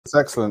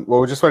Excellent. Well,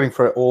 we're just waiting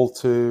for it all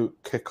to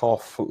kick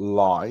off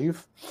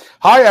live.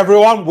 Hi,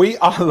 everyone. We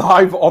are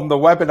live on the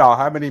webinar.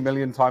 How many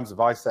million times have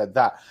I said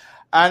that?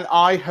 And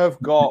I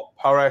have got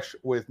Paresh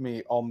with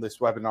me on this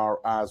webinar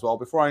as well.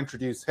 Before I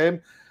introduce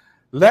him,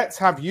 let's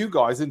have you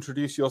guys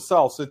introduce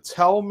yourselves. So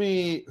tell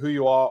me who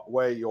you are,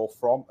 where you're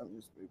from. Let me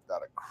just move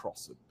that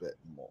across a bit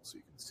more so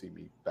you can see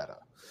me better.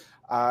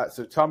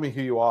 So tell me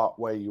who you are,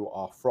 where you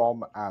are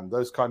from, and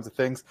those kinds of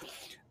things.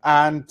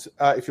 And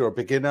if you're a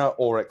beginner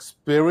or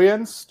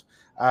experienced,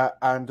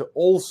 and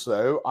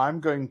also I'm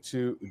going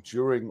to,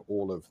 during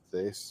all of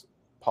this,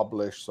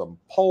 publish some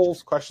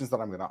polls, questions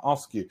that I'm going to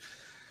ask you.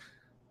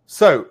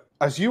 So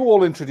as you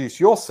all introduce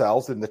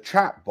yourselves in the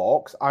chat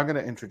box, I'm going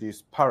to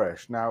introduce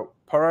Paresh. Now,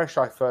 Paresh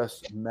I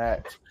first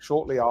met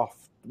shortly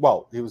after,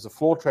 well, he was a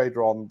floor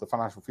trader on the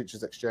Financial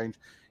Futures Exchange.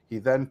 He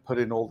then put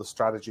in all the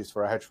strategies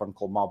for a hedge fund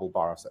called Marble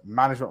Bar Asset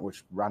Management,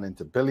 which ran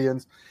into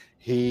billions.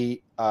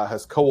 He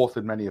has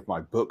co-authored many of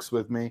my books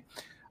with me,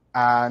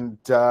 and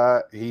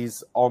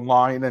he's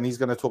online, and he's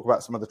going to talk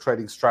about some of the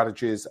trading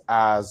strategies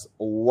as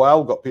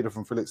well. Got Peter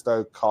from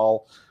Felixstowe,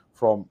 Carl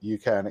from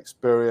UK and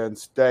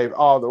Experience, Dave.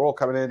 Oh, they're all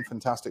coming in.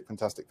 Fantastic,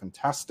 fantastic,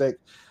 fantastic.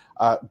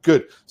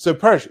 Good. So,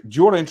 Paresh, do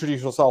you want to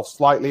introduce yourself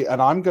slightly? And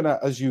I'm going to,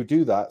 as you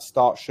do that,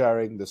 start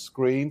sharing the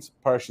screens.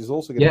 Paresh is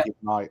also going to keep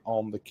an eye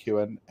on the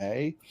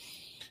Q&A.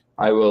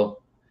 I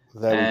will.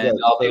 There we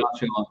go. I'll be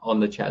answering on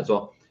the chat as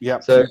well. Yeah.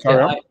 So,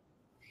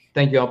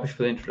 thank you, Alpesh,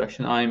 for the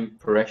introduction. I'm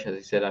Paresh. As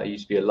I said, I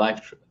used to be a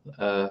life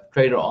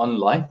trader on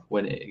Life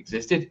when it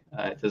existed.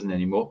 It doesn't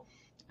anymore.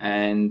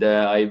 And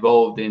I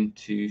evolved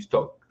into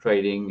stock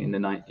trading in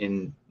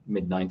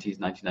mid-90s,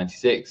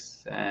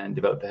 1996, and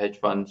developed a hedge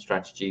fund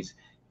strategies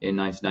in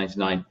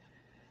 1999,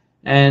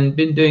 and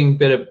been doing a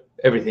bit of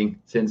everything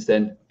since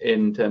then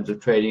in terms of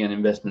trading and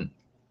investment.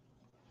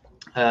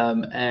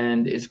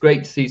 And it's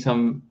great to see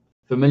some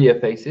familiar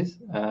faces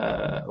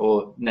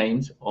or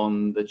names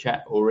on the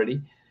chat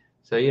already.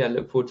 So yeah, I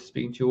look forward to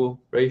speaking to you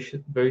all very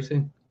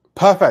soon.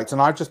 Perfect.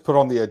 And I've just put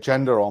on the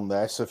agenda on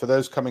there. So for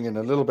those coming in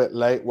a little bit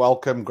late,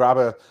 welcome. Grab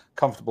a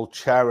comfortable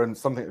chair and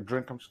something to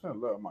drink. I'm just going to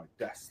lower my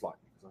desk slightly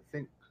because I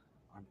think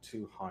I'm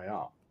too high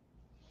up.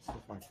 See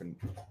if I can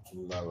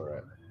lower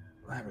it.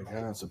 There we go.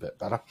 That's a bit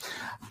better.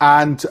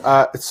 And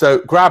so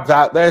grab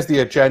that. There's the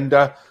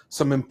agenda.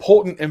 Some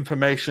important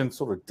information,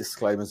 sort of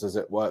disclaimers, as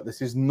it were.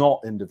 This is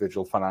not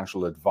individual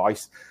financial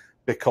advice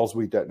because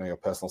we don't know your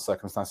personal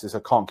circumstances. I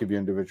can't give you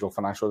individual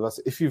financial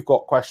advice. If you've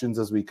got questions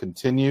as we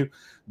continue,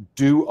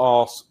 do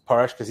ask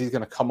Paresh because he's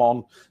going to come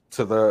on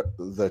to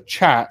the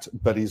chat,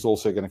 but he's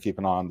also going to keep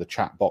an eye on the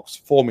chat box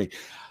for me.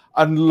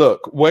 And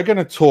look, we're going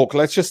to talk.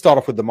 Let's just start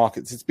off with the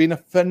markets. It's been a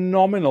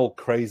phenomenal,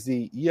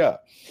 crazy year.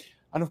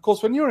 And of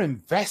course, when you're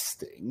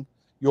investing,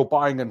 you're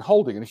buying and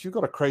holding. And if you've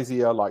got a crazy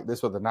year like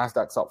this, where the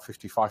Nasdaq's up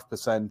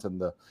 55%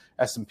 and the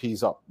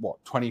S&P's up,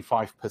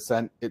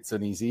 25%, it's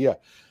an easy year.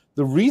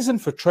 The reason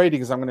for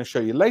trading, as I'm going to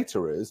show you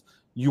later, is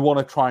you want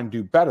to try and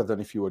do better than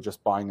if you were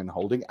just buying and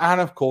holding.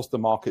 And of course, the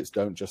markets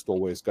don't just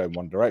always go in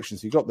one direction.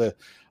 So you've got the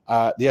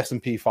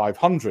S&P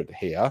 500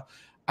 here.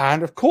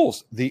 And of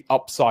course, the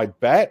upside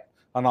bet.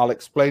 And I'll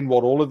explain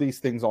what all of these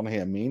things on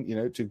here mean,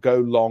 to go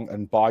long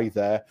and buy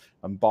there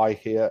and buy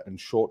here and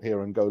short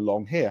here and go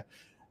long here.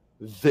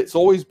 It's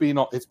always been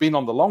on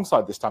the long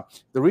side this time.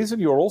 The reason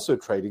you're also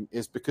trading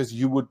is because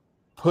you would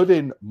put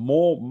in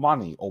more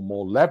money or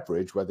more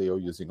leverage, whether you're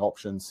using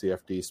options,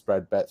 CFD,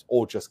 spread bets,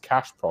 or just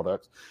cash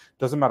products.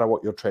 Doesn't matter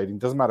what you're trading,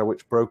 doesn't matter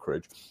which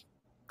brokerage.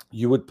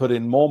 You would put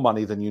in more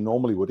money than you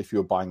normally would if you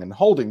were buying and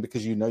holding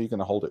because you're going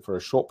to hold it for a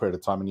short period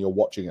of time and you're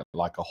watching it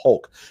like a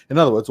hawk. In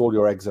other words, all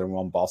your eggs are in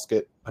one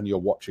basket and you're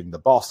watching the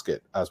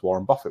basket, as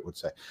Warren Buffett would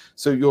say.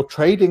 So you're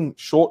trading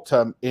short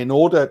term in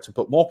order to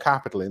put more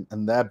capital in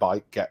and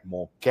thereby get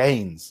more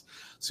gains.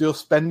 So you're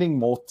spending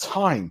more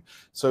time.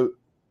 So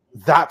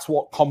that's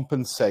what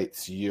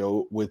compensates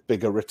you with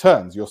bigger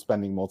returns. You're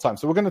spending more time.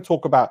 So we're going to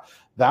talk about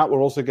that.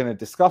 We're also going to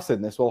discuss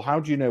in this, well, how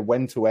do you know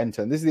when to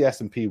enter? And this is the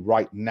S&P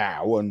right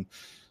now. And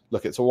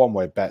look, it's a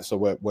one-way bet, so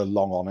we're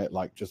long on it,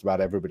 like just about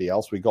everybody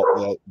else. We got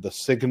the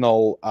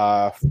signal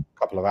a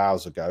couple of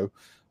hours ago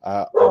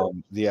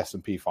on the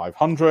S&P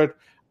 500,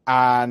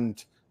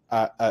 and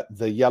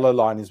the yellow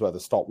line is where the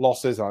stop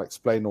loss is. I'll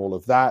explain all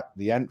of that.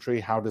 The entry,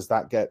 how does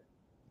that get?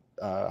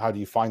 How do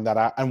you find that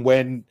out? And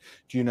when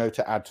do you know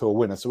to add to a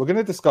winner? So we're going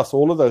to discuss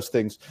all of those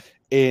things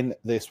in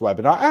this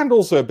webinar, and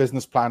also a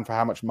business plan for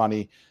how much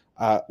money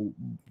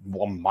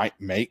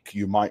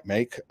you might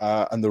make,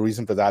 and the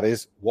reason for that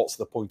is, what's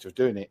the point of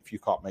doing it if you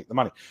can't make the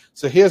money?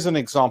 So here's an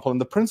example,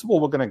 and the principle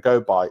we're going to go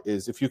by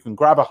is, if you can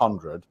grab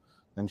 100,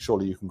 then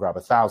surely you can grab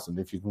 1,000.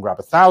 If you can grab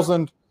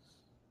 1,000,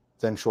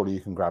 then surely you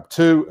can grab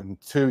 2,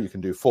 and 2 you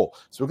can do 4.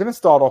 So we're going to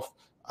start off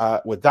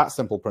with that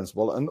simple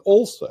principle. And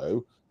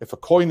also, if a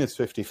coin is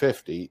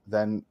 50-50,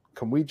 then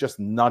can we just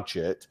nudge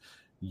it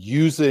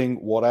using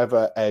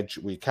whatever edge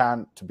we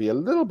can to be a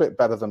little bit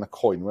better than a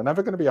coin. We're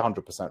never going to be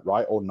 100%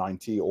 right, or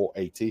 90 or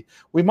 80.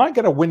 We might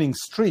get a winning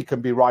streak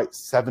and be right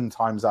 7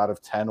 times out of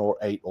 10 or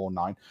 8 or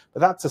 9, but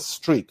that's a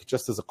streak,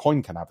 just as a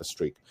coin can have a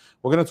streak.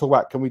 We're going to talk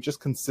about, can we just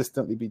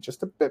consistently be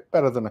just a bit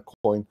better than a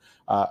coin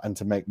and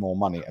to make more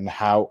money, and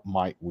how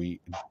might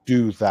we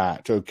do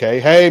that? Okay.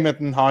 Hey,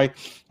 Mitten, hi,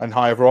 and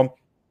hi, everyone.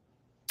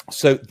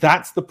 So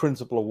that's the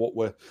principle of what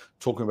we're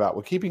talking about.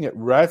 We're keeping it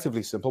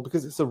relatively simple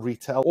because it's a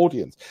retail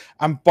audience.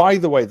 And by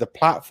the way, the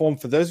platform,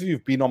 for those of you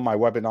who've been on my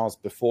webinars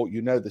before,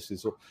 you know this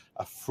is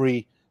a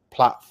free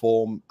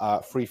platform,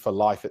 free for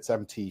life. It's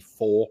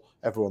MT4.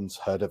 Everyone's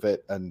heard of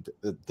it. And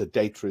the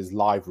data is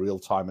live, real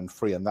time, and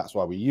free. And that's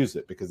why we use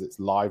it, because it's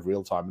live,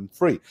 real time, and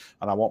free.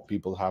 And I want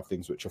people to have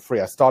things which are free.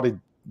 I started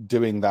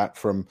doing that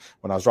from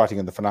when I was writing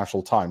in the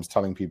Financial Times,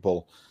 telling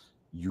people,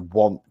 you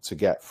want to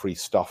get free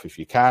stuff if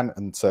you can.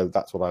 And so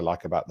that's what I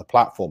like about the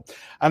platform.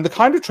 And the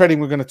kind of trading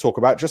we're going to talk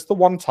about, just the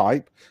one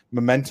type,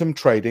 momentum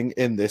trading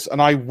in this.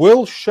 And I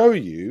will show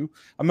you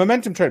a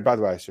momentum trade, by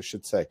the way, I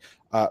should say,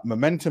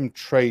 momentum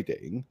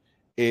trading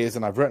is,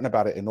 and I've written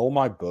about it in all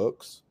my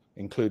books,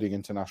 including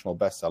international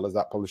bestsellers,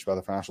 that published by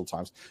the Financial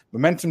Times.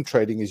 Momentum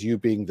trading is you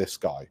being this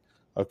guy.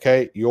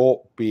 Okay,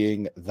 you're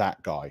being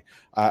that guy.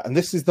 And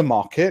this is the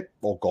market,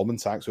 or Goldman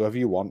Sachs, whoever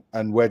you want,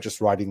 and we're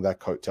just riding their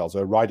coattails.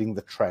 We're riding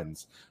the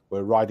trends.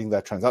 We're riding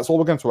their trends. That's all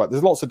we're going to talk about.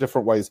 There's lots of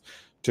different ways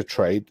to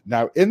trade.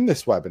 Now, in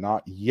this webinar,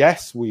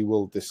 yes, we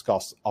will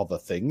discuss other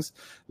things,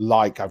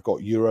 like I've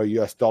got Euro,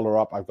 US dollar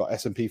up, I've got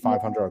S&P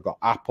 500, I've got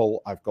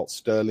Apple, I've got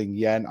sterling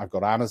yen, I've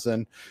got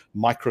Amazon,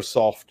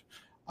 Microsoft,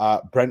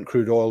 Brent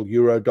crude oil,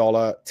 Euro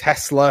dollar,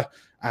 Tesla,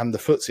 and the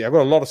FTSE. I've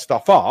got a lot of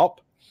stuff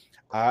up.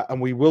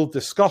 And we will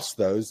discuss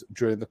those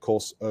during the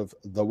course of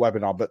the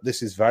webinar. But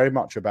this is very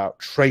much about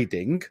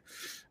trading.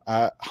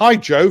 Hi,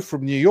 Joe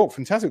from New York.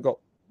 Fantastic. We've got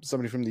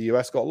somebody from the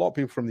US, got a lot of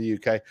people from the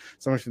UK,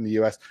 somebody from the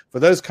US.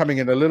 For those coming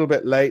in a little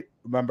bit late,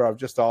 remember, I've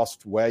just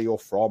asked where you're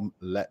from.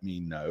 Let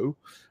me know.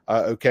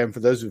 Okay, and for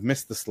those who've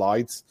missed the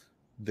slides,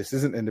 this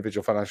isn't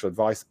individual financial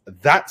advice.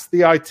 That's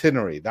the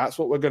itinerary. That's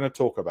what we're going to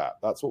talk about.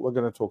 That's what we're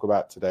going to talk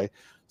about today.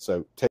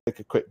 So take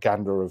a quick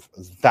gander of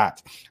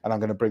that. And I'm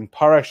going to bring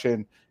Paresh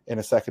in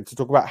a second to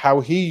talk about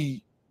how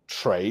he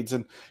trades.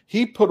 And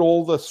he put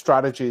all the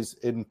strategies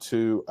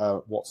into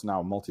what's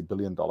now a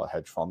multi-billion-dollar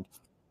hedge fund,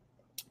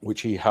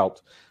 which he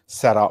helped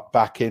set up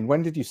back in,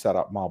 when did you set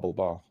up Marble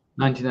Bar?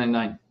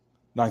 1999.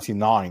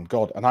 99,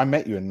 God. And I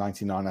met you in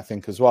 99, I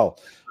think, as well,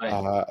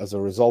 right. As a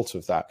result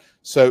of that.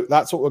 So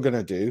that's what we're going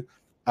to do.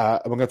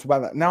 And we're going to talk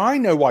about that. Now, I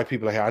know why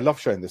people are here. I love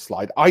showing this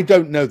slide. I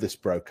don't know this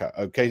broker,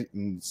 okay?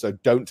 And so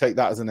don't take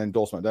that as an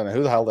endorsement. I don't know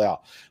who the hell they are.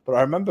 But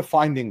I remember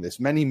finding this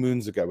many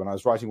moons ago when I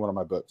was writing one of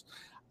my books.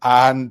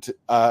 And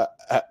I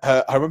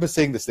remember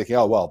seeing this thinking,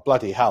 oh, well,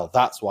 bloody hell,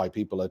 that's why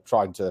people are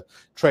trying to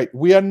trade.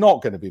 We are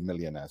not going to be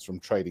millionaires from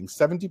trading.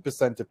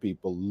 70% of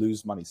people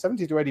lose money.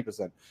 70 to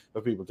 80%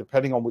 of people,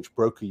 depending on which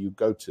broker you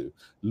go to,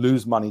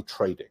 lose money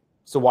trading.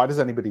 So why does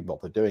anybody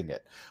bother doing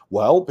it?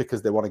 Well,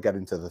 because they want to get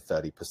into the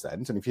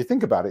 30%. And if you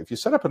think about it, if you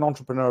set up an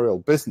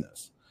entrepreneurial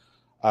business,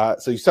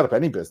 so you set up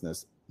any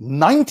business,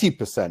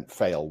 90%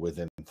 fail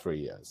within 3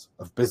 years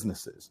of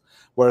businesses.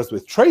 Whereas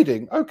with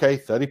trading, okay,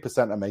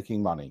 30% are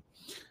making money.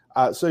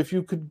 So if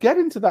you could get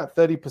into that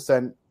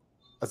 30%,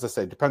 as I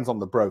say, depends on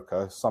the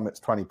broker. Some it's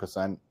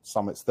 20%,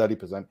 some it's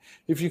 30%.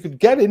 If you could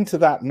get into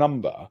that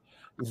number,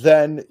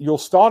 then you're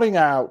starting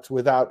out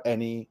without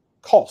any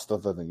cost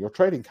other than your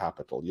trading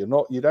capital. You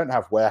don't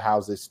have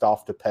warehouses,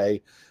 staff to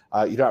pay,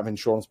 you don't have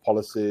insurance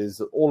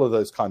policies, all of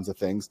those kinds of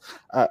things.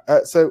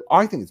 So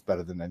I think it's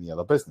better than any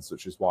other business,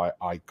 which is why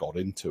I got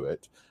into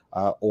it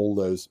all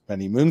those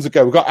many moons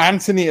ago. We've got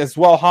Anthony as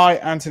well. Hi,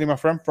 Anthony, my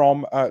friend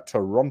from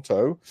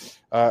Toronto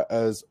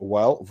as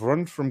well.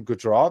 Vrun from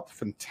Gujarat,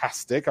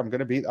 fantastic. I'm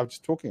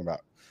just talking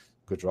about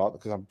Gujarat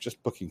because I'm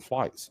just booking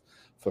flights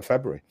for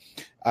February.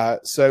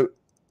 So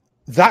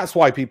that's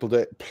why people do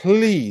it.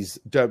 Please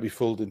don't be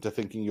fooled into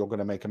thinking you're going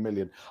to make $1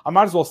 million. I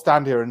might as well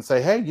stand here and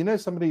say, hey, you know,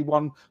 somebody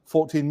won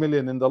 14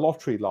 million in the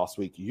lottery last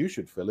week. You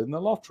should fill in the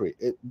lottery.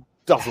 It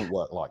doesn't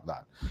work like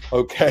that.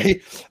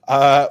 Okay.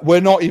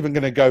 We're not even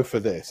going to go for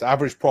this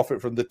average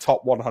profit from the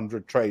top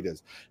 100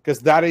 traders,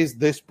 because that is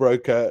this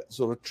broker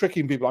sort of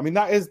tricking people. I mean,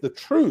 that is the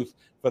truth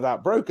for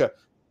that broker,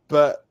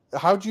 but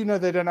how do you know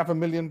they don't have 1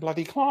 million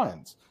bloody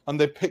clients? And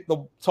they pick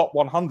the top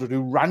 100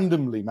 who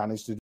randomly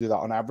managed to do that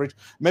on average.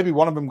 Maybe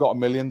one of them got 1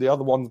 million, the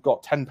other one's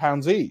got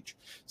 £10 each.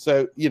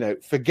 So, you know,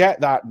 forget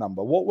that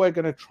number. What we're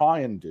going to try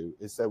and do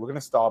is say we're going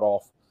to start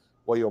off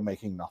where you're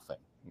making nothing.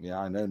 Yeah,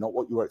 I know, not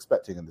what you were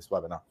expecting in this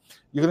webinar.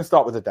 You're going to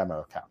start with a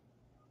demo account.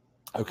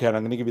 Okay, and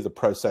I'm going to give you the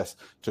process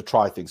to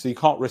try things. So you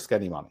can't risk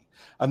any money.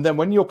 And then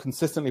when you're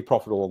consistently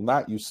profitable on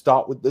that, you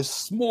start with the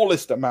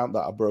smallest amount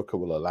that a broker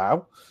will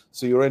allow.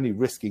 So you're only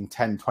risking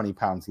 10, 20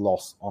 pounds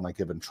loss on a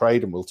given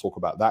trade. And we'll talk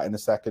about that in a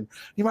second.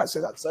 You might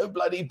say, that's so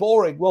bloody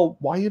boring. Well,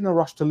 why are you in a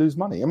rush to lose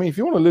money? I mean, if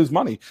you want to lose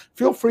money,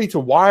 feel free to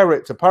wire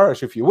it to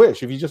Paresh if you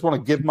wish. If you just want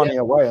to give money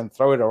away and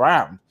throw it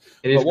around.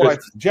 But what I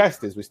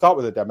suggest is we start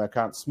with a demo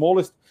account,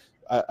 smallest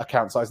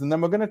account size. And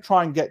then we're going to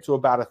try and get to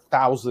about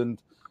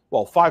 1,000,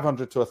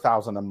 500 to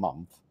 1,000 a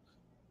month.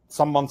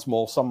 Some months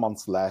more, some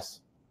months less.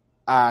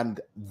 And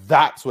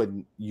that's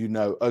when you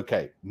know,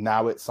 okay,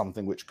 now it's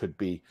something which could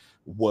be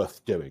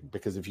worth doing.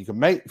 Because if you've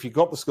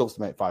got the skills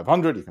to make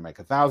 500, you can make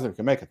 1,000. If you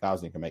can make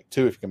 1,000, you can make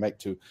 2. If you can make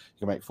 2, you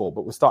can make 4.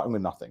 But we're starting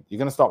with nothing. You're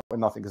going to start with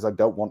nothing because I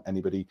don't want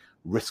anybody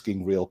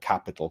risking real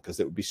capital, because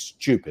it would be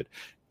stupid.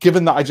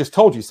 Given that I just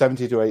told you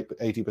 70 to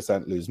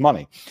 80% lose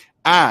money.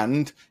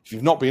 And if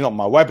you've not been on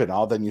my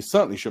webinar, then you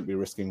certainly shouldn't be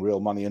risking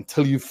real money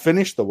until you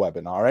finish the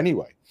webinar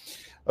anyway.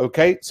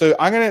 Okay, so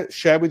I'm going to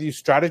share with you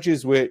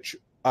strategies which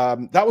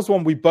that was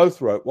one we both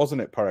wrote,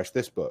 wasn't it, Paresh,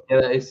 this book?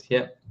 Yeah, that is,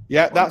 yeah.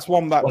 Yeah, that's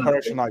one that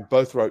Paresh and I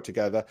both wrote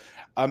together.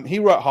 He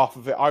wrote half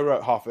of it, I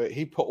wrote half of it.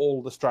 He put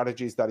all the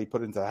strategies that he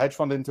put into the hedge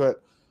fund into it,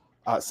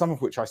 some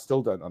of which I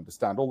still don't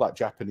understand. All that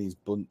Japanese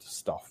bunt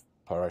stuff,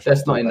 Paresh.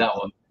 That's not in that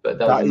one, but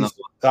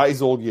that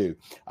is all you.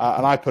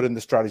 And I put in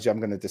the strategy I'm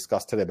going to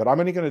discuss today, but I'm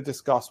only going to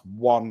discuss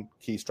one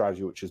key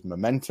strategy, which is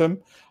momentum.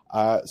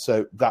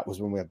 So that was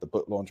when we had the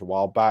book launch a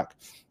while back.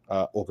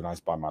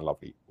 Organized by my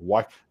lovely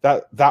wife.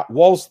 That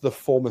was the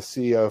former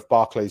CEO of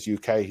Barclays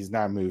UK. He's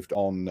now moved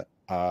on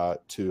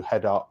to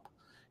head up.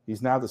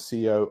 He's now the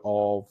CEO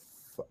of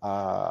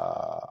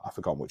I've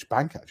forgotten which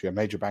bank, actually, a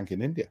major bank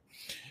in India.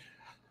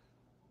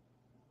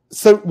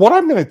 So what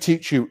I'm going to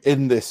teach you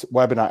in this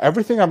webinar,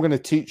 everything I'm going to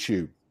teach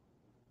you,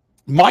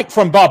 Mike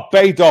from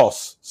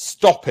Barbados,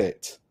 stop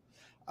it.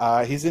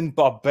 He's in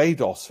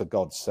Barbados, for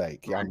God's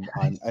sake.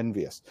 I'm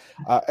envious.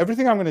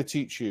 Everything I'm going to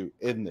teach you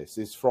in this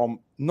is from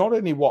not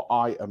only what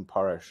I and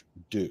Paresh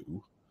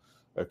do,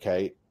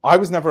 okay? I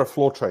was never a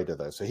floor trader,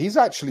 though, so he's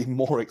actually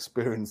more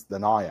experienced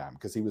than I am,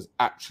 because he was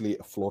actually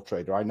a floor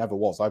trader. I never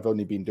was. I've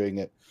only been doing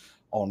it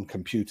on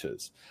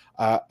computers.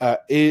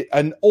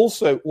 And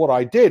also what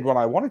I did when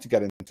I wanted to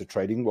get into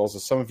trading was,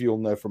 as some of you will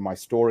know from my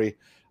story,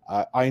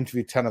 I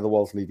interviewed 10 of the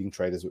world's leading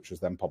traders, which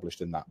was then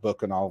published in that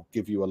book, and I'll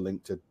give you a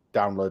link to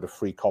download a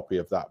free copy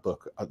of that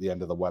book at the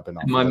end of the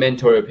webinar. My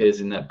mentor appears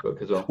in that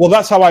book as well. Well,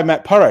 that's how I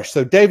met Paresh.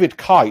 So David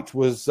Kite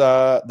was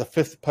the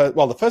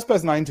first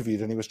person I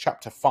interviewed, and he was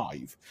chapter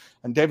 5.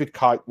 And David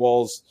Kite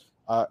was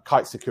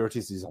Kite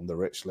Securities. He's on the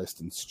rich list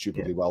and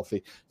stupidly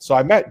wealthy. So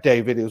I met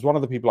David. He was one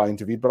of the people I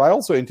interviewed, but I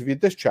also interviewed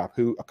this chap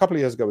who a couple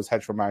of years ago was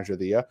Hedge Fund Manager of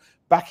the Year.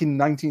 Back in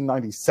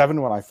 1997,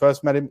 when I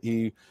first met him,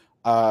 he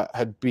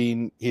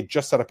had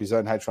just set up his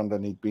own hedge fund,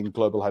 and he'd been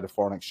global head of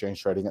foreign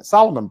exchange trading at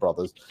Salomon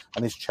Brothers,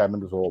 and his chairman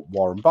was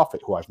Warren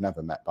Buffett, who I've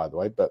never met, by the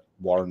way, but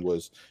Warren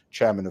was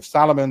chairman of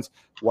Salomons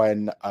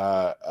when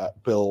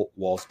Bill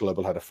was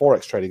global head of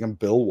forex trading, and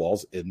Bill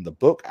was in the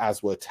book,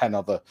 as were 10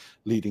 other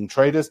leading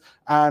traders,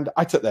 and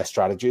I took their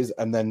strategies,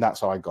 and then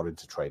that's how I got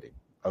into trading.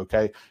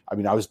 Okay, I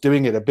mean, I was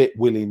doing it a bit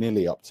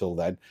willy-nilly up till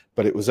then,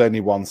 but it was only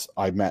once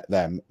I met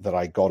them that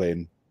I got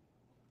in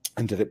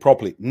and did it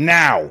properly.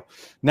 Now,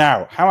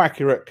 how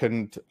accurate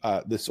can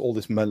all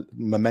this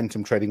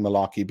momentum trading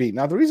malarkey be?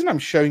 Now, the reason I'm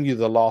showing you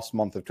the last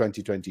month of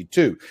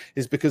 2022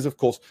 is because, of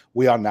course,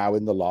 we are now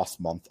in the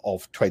last month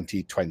of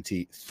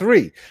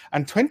 2023.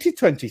 And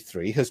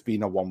 2023 has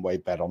been a one-way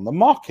bet on the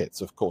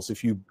markets, of course,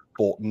 if you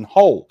bought and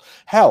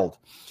held.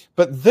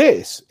 But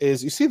this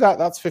is, you see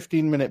that's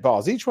 15-minute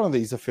bars. Each one of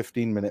these are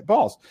 15-minute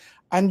bars.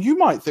 And you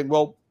might think,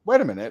 well,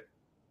 wait a minute.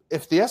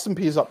 If the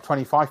S&P is up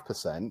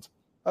 25%,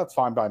 that's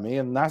fine by me,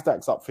 and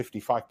NASDAQ's up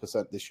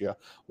 55% this year.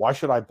 Why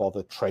should I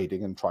bother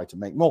trading and try to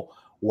make more?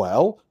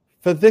 Well,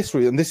 for this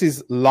reason, this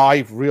is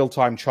live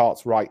real-time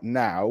charts right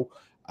now.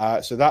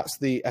 So that's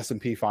the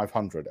S&P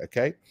 500,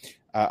 okay?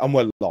 And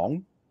we're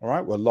long, all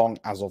right? We're long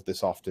as of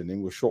this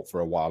afternoon. We're short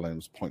for a while, and it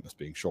was pointless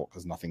being short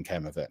because nothing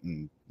came of it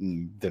and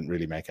didn't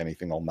really make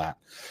anything on that,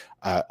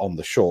 on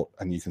the short.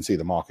 And you can see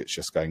the market's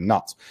just going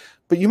nuts.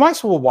 But you might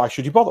say, well, why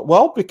should you bother?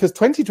 Well, because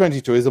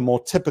 2022 is a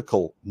more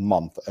typical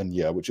month and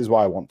year, which is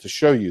why I want to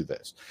show you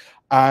this.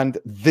 And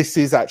this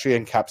is actually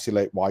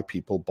encapsulate why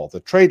people bother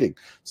trading.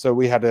 So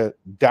we had a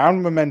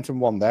down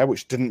momentum one there,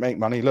 which didn't make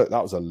money. Look,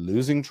 that was a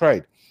losing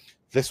trade.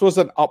 This was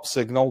an up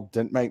signal,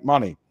 didn't make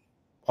money.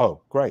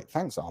 Oh, great.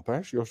 Thanks,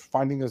 Alpesh. You're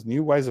finding us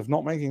new ways of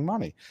not making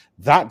money.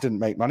 That didn't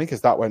make money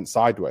because that went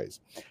sideways.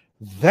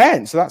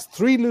 Then, so that's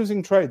 3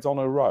 losing trades on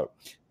a row.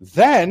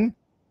 Then,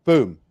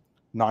 boom,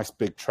 nice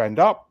big trend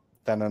up.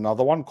 Then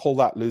another one, call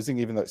that losing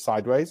even though it's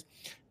sideways.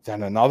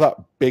 Then another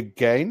big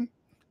gain.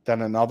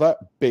 Then another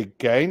big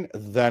gain.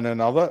 Then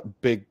another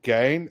big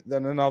gain.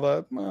 Then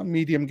another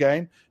medium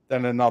gain.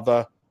 Then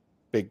another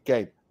big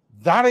gain.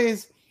 That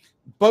is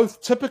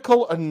both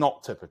typical and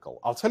not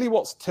typical. I'll tell you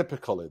what's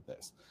typical in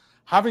this.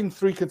 Having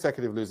 3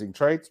 consecutive losing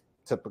trades,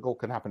 typical,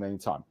 can happen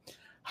anytime.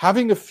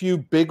 Having a few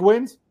big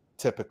wins,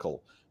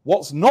 typical.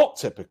 What's not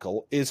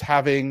typical is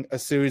having a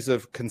series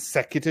of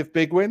consecutive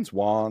big wins,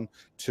 1,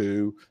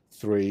 2,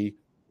 3,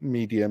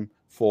 medium,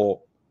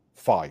 4,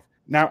 5.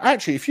 Now,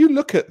 actually, if you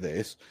look at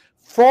this,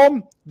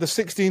 from the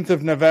 16th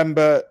of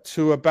November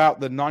to about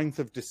the 9th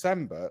of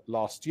December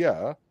last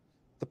year,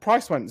 the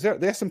price went zero.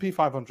 The S&P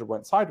 500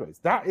 went sideways.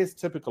 That is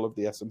typical of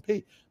the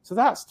S&P. So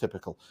that's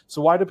typical.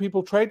 So why do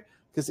people trade?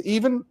 Because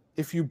even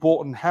if you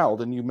bought and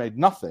held and you made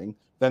nothing,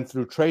 then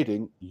through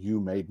trading, you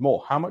made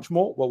more. How much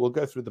more? Well, we'll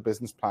go through the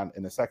business plan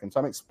in a second.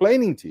 So I'm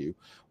explaining to you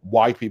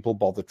why people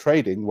bother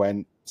trading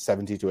when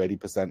 70 to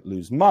 80%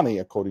 lose money,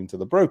 according to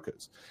the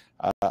brokers.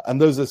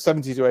 And those are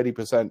 70 to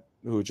 80%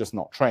 who are just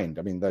not trained.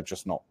 I mean, they're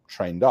just not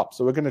trained up.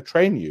 So we're going to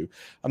train you.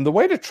 And the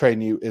way to train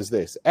you is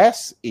this: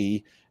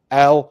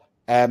 SELMMA.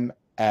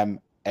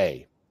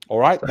 All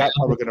right? That's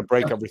how we're going to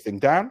break everything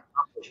down.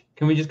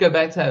 Can we just go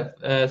back to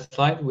that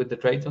slide with the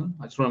trades on?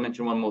 I just want to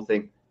mention one more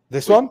thing.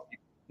 This one?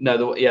 No,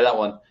 that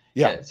one.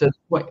 Yeah. So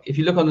if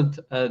you look on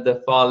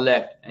the far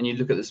left and you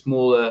look at the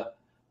smaller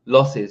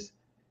losses,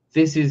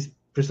 this is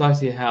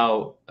precisely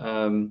how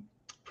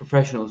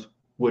professionals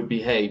would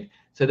behave.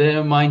 So they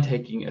don't mind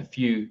taking a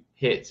few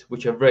hits,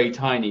 which are very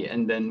tiny,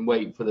 and then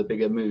wait for the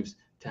bigger moves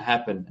to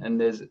happen. And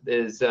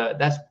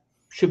that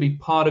should be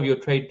part of your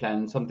trade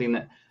plan. Something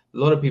that a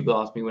lot of people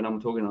ask me when I'm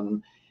talking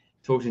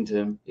to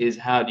them is,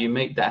 how do you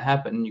make that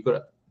happen? You've got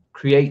to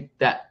create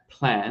that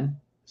plan.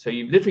 So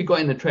you've literally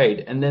got in the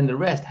trade, and then the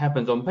rest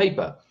happens on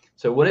paper.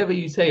 So whatever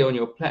you say on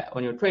your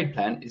trade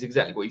plan is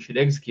exactly what you should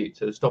execute.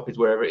 So the stop is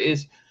wherever it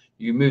is.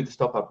 You move the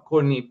stop up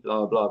accordingly,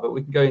 blah, blah, blah. But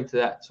we can go into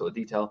that sort of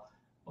detail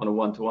on a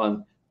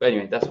one-to-one. But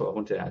anyway, that's what I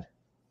wanted to add.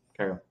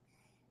 Carry on.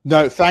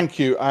 No, thank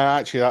you.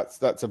 Actually,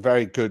 that's a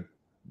very good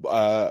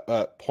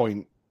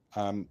point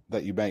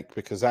that you make,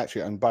 because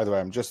actually, and by the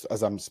way,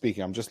 as I'm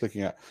speaking, I'm just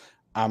looking at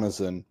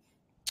Amazon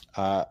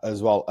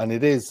as well. And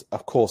it is,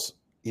 of course,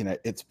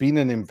 it's been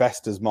an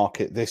investor's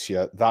market this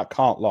year. That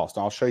can't last.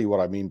 And I'll show you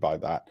what I mean by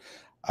that,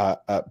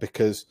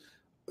 because,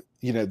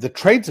 the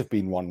trades have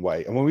been one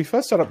way. And when we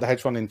first set up the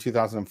hedge fund in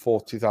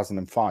 2004,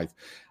 2005,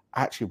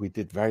 actually, we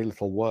did very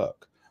little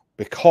work,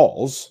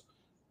 because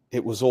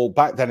it was all,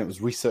 back then it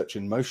was research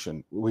in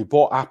motion. We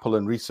bought Apple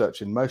and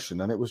research in motion,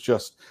 and it was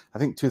just, I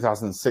think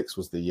 2006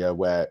 was the year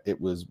where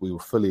we were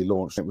fully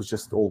launched. It was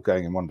just all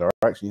going in one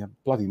direction. You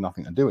had bloody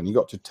nothing to do, and you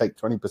got to take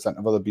 20%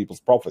 of other people's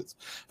profits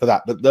for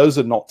that. But those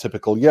are not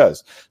typical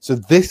years. So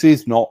this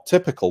is not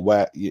typical,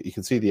 where you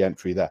can see the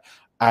entry there,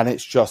 and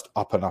it's just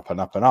up and up and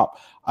up and up.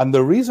 And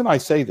the reason I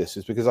say this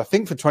is because I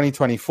think for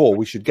 2024,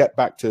 we should get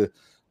back to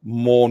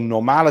more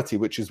normality,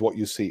 which is what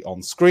you see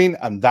on screen.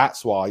 And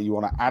that's why you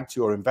want to add to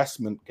your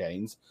investment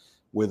gains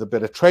with a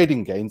bit of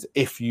trading gains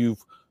if you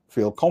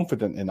feel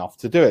confident enough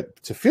to do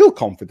it. To feel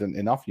confident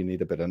enough, you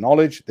need a bit of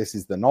knowledge. This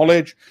is the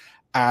knowledge,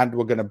 and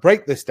we're going to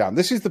break this down.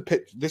 This is the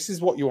pitch. This is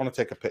what you want to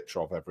take a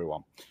picture of,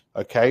 everyone.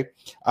 Okay.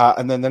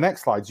 And then the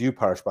next slide's you,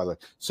 Paresh, by the way.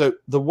 So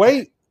the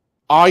way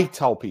I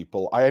tell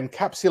people, I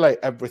encapsulate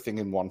everything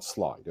in one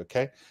slide.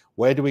 Okay.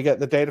 Where do we get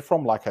the data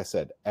from? Like I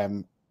said,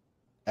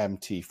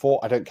 MT4.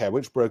 I don't care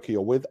which broker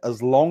you're with,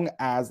 as long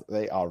as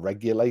they are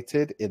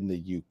regulated in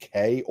the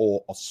UK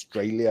or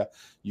Australia,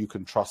 you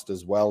can trust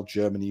as well.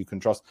 Germany, you can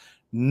trust.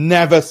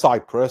 Never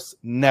Cyprus,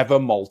 never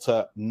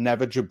Malta,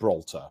 never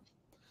Gibraltar.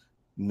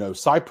 No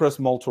Cyprus,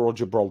 Malta, or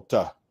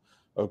Gibraltar.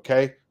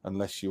 Okay,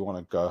 unless you want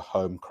to go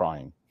home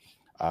crying,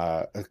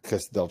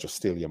 because they'll just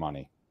steal your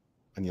money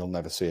and you'll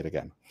never see it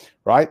again.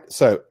 Right?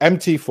 So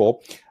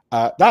MT4.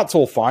 That's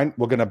all fine.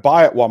 We're going to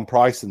buy at one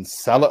price and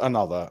sell at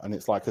another. And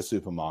it's like a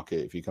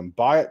supermarket. If you can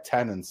buy at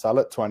 10 and sell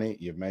at 20,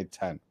 you've made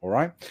 10. All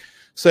right.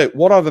 So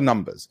what are the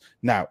numbers?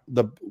 Now,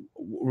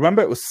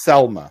 remember it was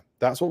Selma.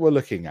 That's what we're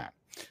looking at.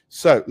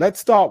 So let's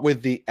start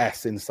with the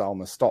S in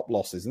Selma, stop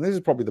losses. And this is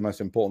probably the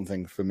most important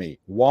thing for me.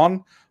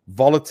 One,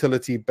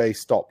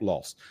 volatility-based stop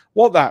loss.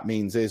 What that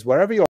means is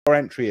wherever your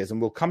entry is,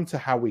 and we'll come to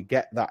how we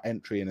get that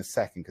entry in a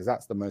second, because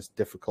that's the most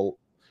difficult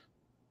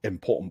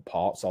important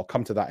parts. I'll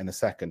come to that in a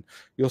second.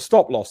 Your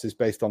stop loss is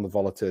based on the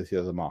volatility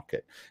of the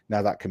market.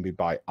 Now, that can be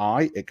by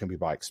eye, it can be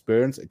by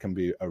experience, it can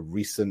be a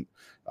recent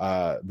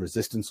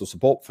resistance or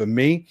support. For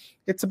me,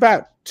 it's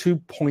about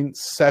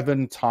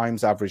 2.7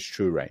 times average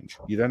true range.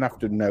 You don't have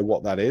to know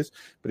what that is,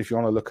 but if you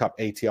want to look up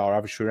ATR,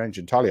 average true range,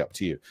 entirely up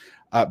to you.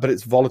 But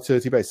it's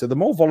volatility based. So the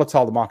more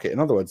volatile the market, in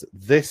other words,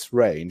 this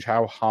range,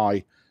 how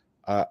high,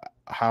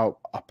 how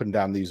up and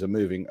down these are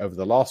moving over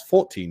the last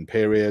 14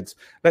 periods,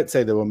 let's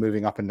say they were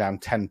moving up and down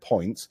 10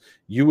 points,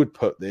 you would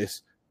put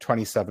this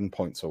 27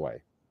 points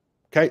away.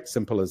 Okay,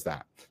 simple as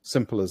that.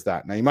 Simple as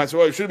that. Now you might say,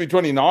 well, should it be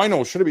 29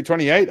 or should it be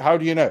 28? How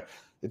do you know?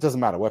 It doesn't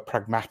matter. We're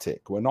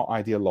pragmatic. We're not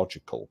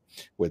ideological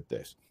with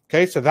this.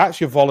 Okay, so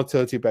that's your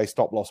volatility-based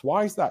stop loss.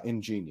 Why is that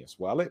ingenious?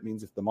 Well, it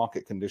means if the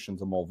market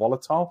conditions are more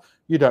volatile,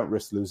 you don't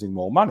risk losing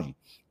more money.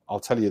 I'll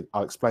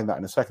explain that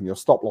in a second. Your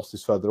stop loss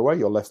is further away.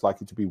 You're less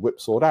likely to be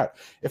whipsawed out.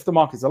 If the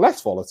markets are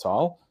less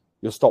volatile,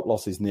 your stop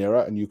loss is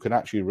nearer and you can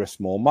actually risk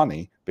more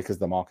money because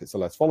the markets are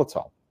less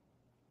volatile.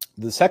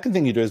 The second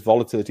thing you do is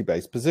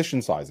volatility-based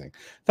position sizing.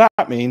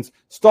 That means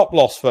stop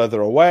loss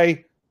further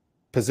away,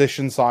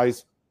 position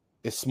size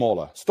is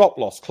smaller. Stop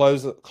loss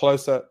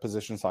closer,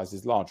 position size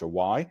is larger.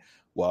 Why?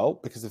 Well,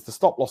 because if the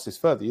stop loss is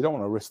further, you don't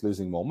want to risk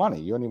losing more money.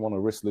 You only want to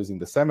risk losing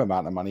the same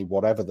amount of money,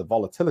 whatever the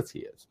volatility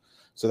is.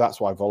 So that's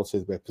why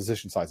volatility-based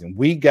position sizing.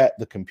 We get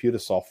the computer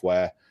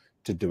software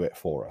to do it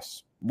for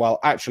us. Well,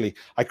 actually,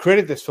 I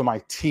created this for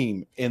my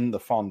team in the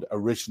fund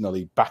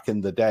originally back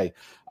in the day.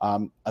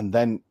 And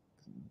then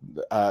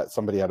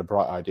somebody had a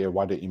bright idea.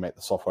 Why don't you make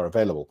the software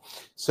available?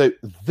 So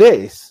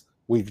this,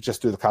 we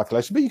just do the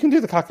calculation, but you can do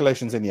the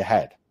calculations in your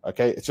head.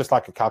 Okay, it's just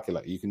like a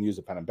calculator. You can use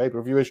a pen and paper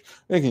if you wish.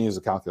 You can use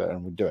a calculator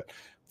and we do it.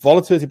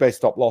 Volatility-based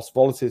stop loss,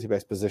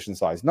 volatility-based position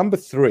size. Number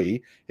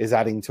 3 is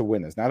adding to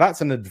winners. Now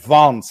that's an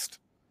advanced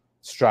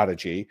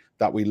strategy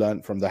that we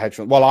learned from the hedge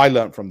funds. Well, I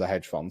learned from the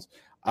hedge funds.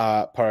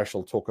 Paresh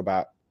will talk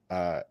about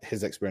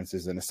his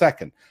experiences in a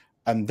second.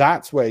 And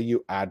that's where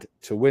you add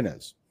to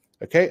winners.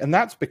 Okay, and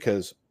that's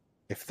because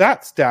if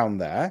that's down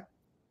there,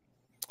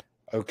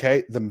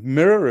 okay, the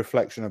mirror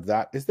reflection of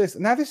that is this.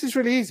 Now, this is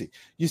really easy.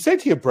 You say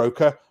to your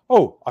broker,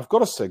 oh, I've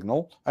got a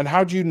signal. And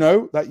how do you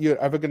know that you're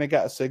ever going to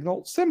get a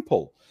signal?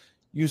 Simple.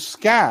 You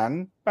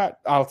scan,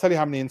 I'll tell you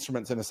how many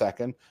instruments in a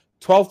second,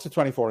 12 to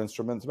 24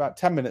 instruments, about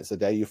 10 minutes a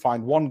day. You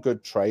find one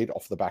good trade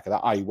off the back of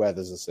that, i.e. where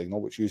there's a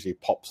signal, which usually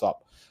pops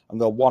up.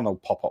 And the one will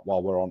pop up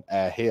while we're on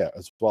air here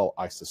as well,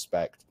 I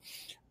suspect.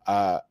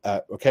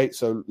 Okay,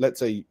 so let's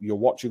say you're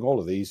watching all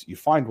of these. You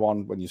find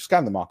one when you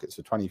scan the markets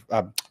for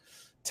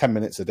 10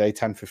 minutes a day,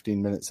 10,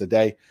 15 minutes a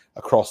day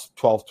across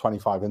 12,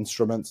 25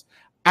 instruments.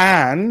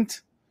 And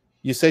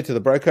you say to the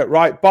broker,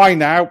 right, buy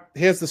now.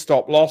 Here's the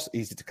stop loss.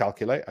 Easy to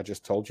calculate. I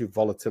just told you,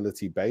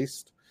 volatility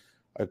based.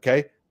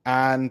 Okay.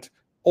 And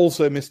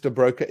also, Mr.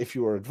 Broker, if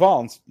you were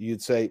advanced,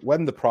 you'd say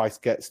when the price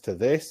gets to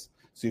this,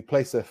 so you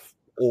place a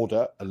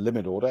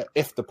limit order.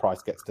 If the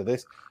price gets to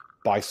this,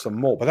 buy some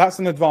more. But that's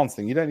an advanced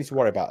thing you don't need to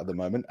worry about at the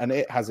moment. And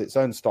it has its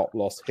own stop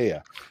loss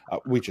here.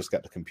 We just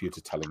get the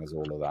computer telling us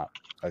all of that.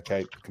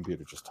 Okay. The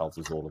computer just tells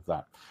us all of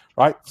that.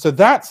 Right. So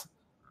that's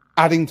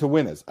adding to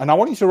winners. And I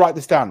want you to write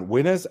this down.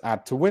 Winners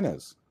add to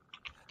winners.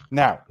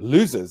 Now,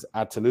 losers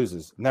add to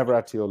losers. Never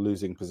add to your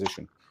losing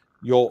position.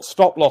 Your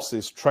stop loss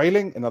is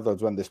trailing. In other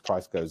words, when this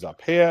price goes up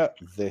here,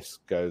 this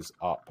goes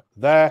up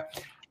there.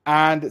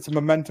 And it's a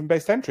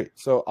momentum-based entry.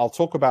 So I'll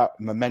talk about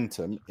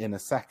momentum in a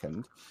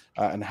second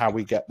and how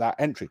we get that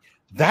entry.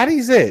 That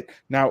is it.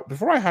 Now,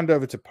 before I hand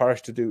over to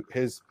Paresh to do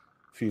his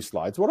few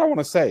slides, what I want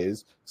to say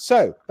is,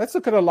 so let's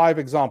look at a live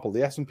example,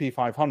 the S&P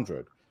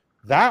 500.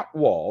 That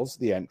was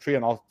the entry,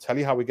 and I'll tell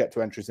you how we get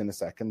to entries in a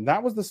second.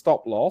 That was the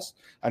stop loss.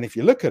 And if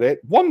you look at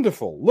it,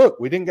 wonderful. Look,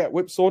 we didn't get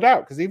whipsawed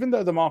out because even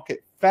though the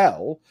market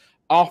fell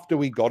after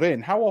we got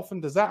in, how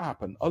often does that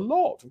happen? A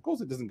lot. Of course,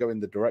 it doesn't go in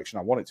the direction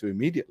I want it to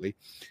immediately.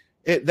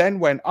 It then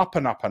went up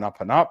and up and up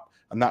and up,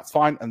 and that's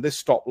fine. And this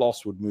stop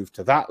loss would move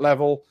to that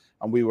level,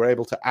 and we were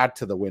able to add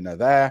to the winner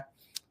there.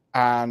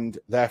 And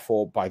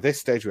therefore, by this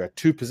stage, we had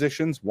 2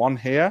 positions, one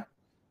here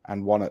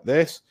and one at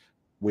this.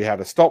 We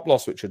had a stop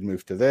loss, which had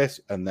moved to this,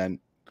 and then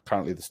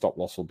currently the stop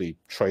loss will be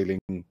trailing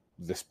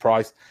this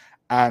price.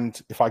 And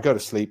if I go to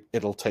sleep,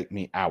 it'll take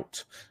me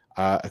out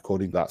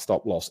according to that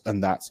stop loss.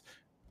 And that's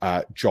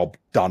job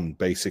done,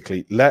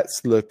 basically.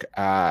 Let's look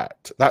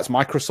at, that's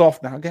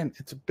Microsoft. Now, again,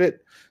 it's a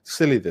bit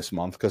silly this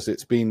month because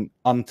it's been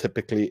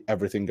untypically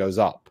everything goes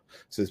up.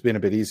 So it's been a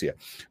bit easier.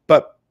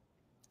 But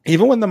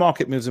even when the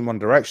market moves in one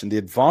direction, the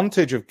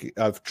advantage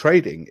of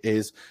trading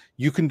is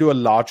you can do a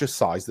larger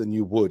size than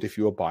you would if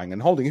you were buying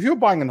and holding. If you were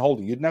buying and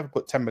holding, you'd never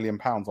put 10 million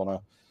pounds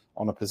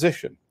on a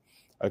position.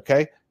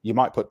 Okay, you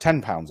might put 10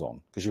 pounds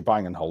on because you're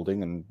buying and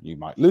holding, and you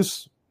might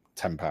lose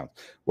 10 pounds.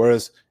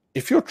 Whereas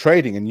if you're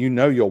trading and you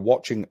know you're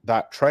watching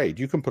that trade,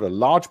 you can put a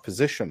large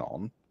position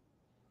on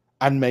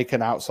and make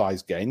an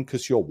outsized gain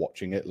because you're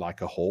watching it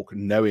like a hawk,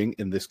 knowing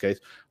in this case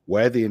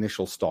where the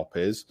initial stop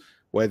is,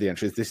 where the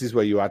entry is. This is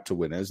where you add to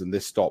winners, and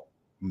this stop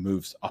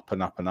moves up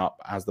and up and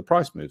up as the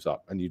price moves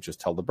up. And you just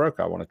tell the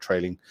broker, I want a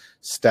trailing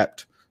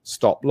stepped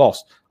stop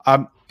loss.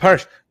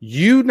 Paresh,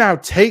 you now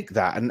take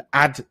that and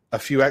add a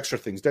few extra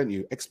things, don't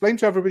you? Explain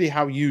to everybody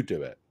how you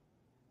do it.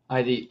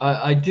 I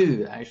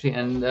do, actually.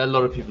 And a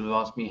lot of people have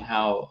asked me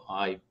how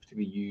I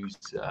particularly use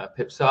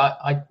pips. So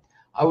I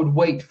would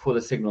wait for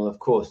the signal, of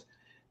course.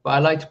 But I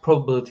like to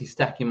probability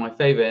stack in my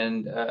favor.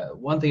 And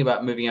one thing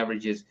about moving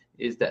averages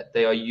is that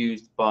they are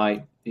used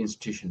by the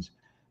institutions.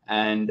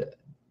 And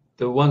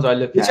the ones I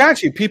look at,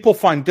 actually people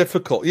find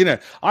difficult. You know,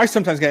 I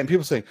sometimes get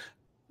people saying,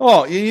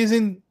 "Oh, you're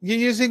using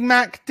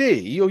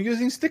MACD, you're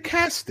using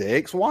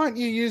stochastics. Why aren't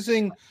you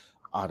using,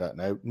 I don't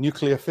know,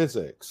 nuclear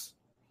physics?"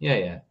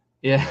 Yeah.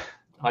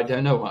 I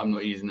don't know why I'm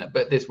not using that,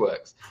 but this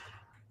works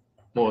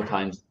more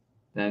times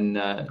than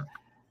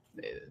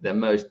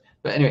most.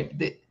 But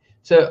anyway,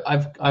 so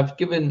I've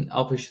given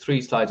Alpesh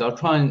 3 slides. I'll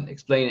try and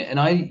explain it, and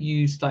I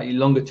use slightly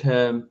longer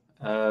term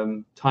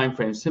time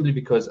frames simply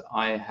because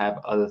I have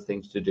other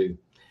things to do.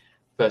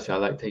 Firstly, I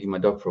like taking my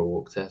dog for a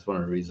walk. So that's one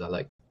of the reasons I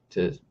like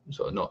to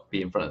sort of not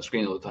be in front of the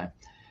screen all the time.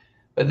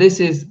 But this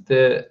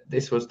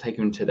was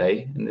taken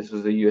today, and this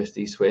was the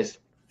USD Swiss.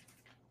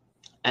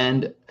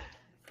 And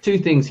 2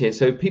 things here.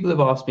 So people have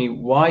asked me,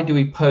 why do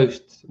we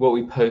post what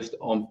we post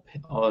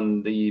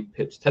on the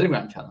Pips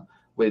Telegram channel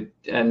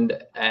and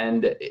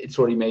it's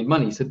already made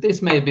money. So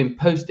this may have been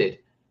posted,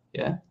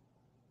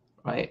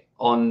 right,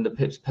 on the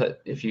Pips.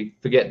 If you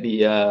forget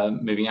the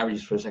moving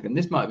averages for a second,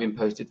 this might have been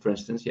posted, for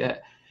instance,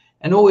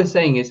 And all we're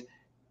saying is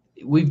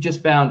we've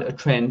just found a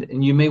trend,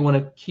 and you may want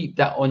to keep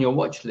that on your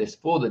watch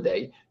list for the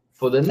day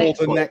for the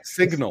next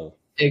signal.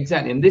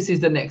 Exactly. And this is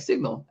the next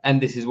signal.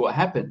 And this is what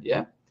happened.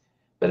 Yeah.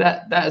 But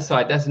that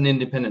aside, that's an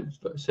independent.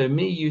 So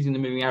me using the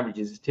moving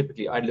averages is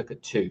typically I look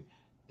at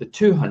the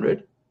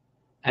 200,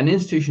 and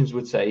institutions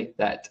would say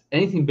that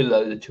anything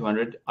below the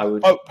 200, I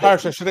would. Oh,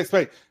 Paresh, I should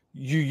explain.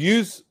 You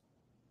use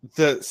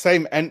the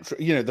same entry,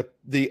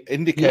 the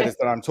indicators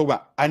that I'm talking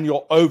about, and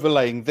you're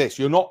overlaying this.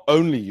 You're not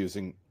only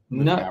using.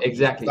 No,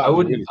 exactly. I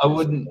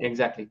wouldn't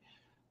exactly.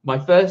 My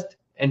first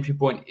entry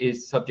point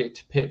is subject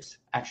to pips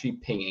actually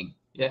pinging.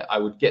 Yeah, I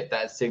would get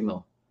that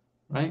signal,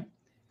 right?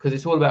 Because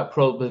it's all about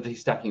probability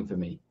stacking for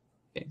me.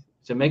 Okay?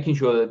 So making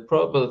sure that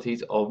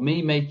probabilities of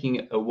me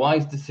making a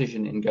wise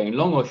decision in going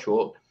long or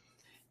short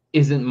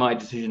isn't my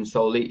decision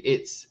solely.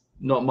 It's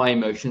not my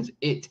emotions.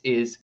 It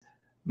is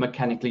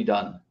mechanically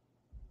done.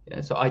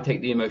 Yeah, so I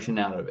take the emotion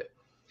out of it,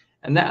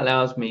 and that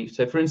allows me.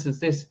 So, for instance,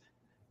 this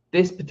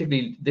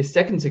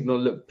second signal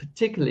looked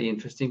particularly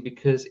interesting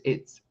because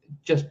it's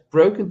just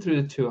broken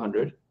through the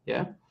 200.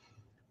 Yeah,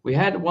 we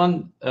had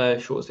one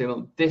short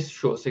signal. This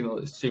short signal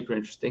is super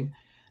interesting.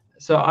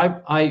 So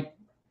I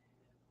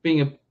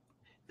being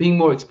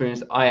more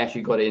experienced, I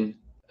actually got in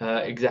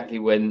exactly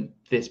when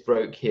this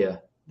broke here.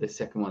 This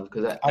second one,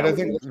 because I don't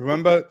think.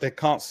 Remember, they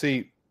can't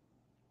see.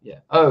 Yeah.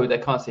 Oh, they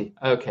can't see.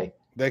 Okay.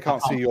 They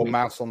can't see your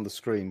mouse on the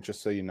screen,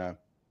 just so you know.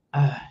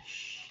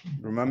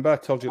 Remember, I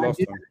told you last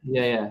time.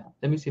 Yeah.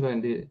 Let me see if I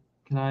can do it.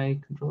 Can I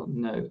control?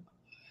 No,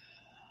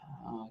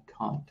 I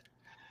can't.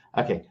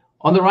 Okay.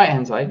 On the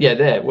right-hand side, yeah,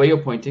 there, where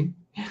you're pointing.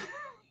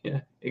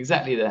 Yeah,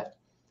 exactly there.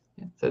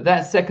 Yeah. So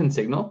that second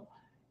signal,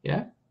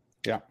 yeah,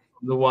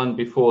 the one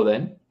before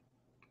then,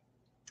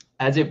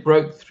 as it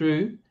broke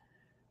through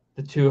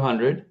the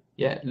 200,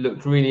 yeah, it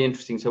looked really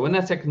interesting. So when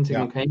that second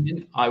signal came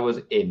in, I was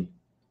in.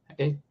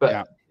 Okay,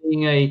 but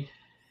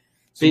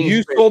so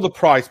you saw the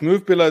price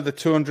move below the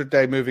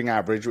 200-day moving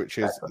average, which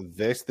is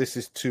this. This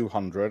is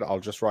 200. I'll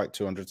just write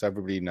 200 so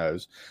everybody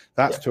knows.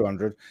 That's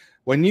 200.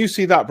 When you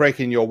see that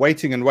breaking, you're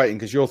waiting and waiting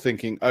because you're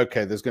thinking,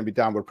 okay, there's going to be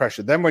downward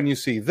pressure. Then when you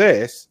see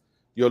this,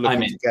 you're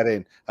looking to get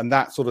in. And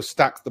that sort of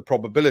stacks the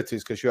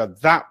probabilities because you have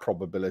that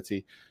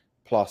probability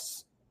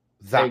plus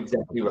that.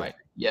 Exactly right.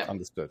 Yeah.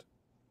 Understood.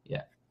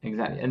 Yeah,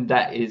 exactly. And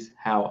that is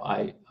how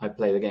I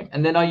play the game.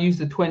 And then I use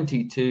the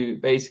 20 to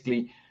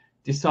basically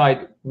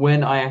decide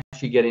when I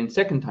actually get in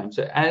second time.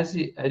 So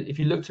if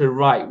you look to the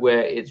right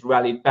where it's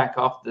rallied back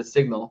after the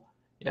signal,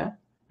 and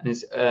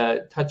it's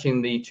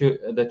touching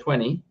the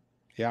 20,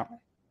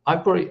 I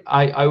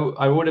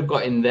would have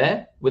got in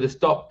there with a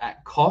stop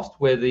at cost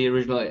where the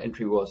original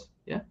entry was.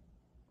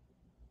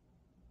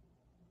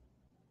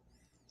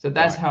 So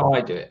that's how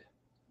I do it.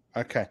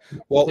 Okay.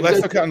 Well,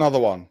 let's look at another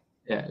one.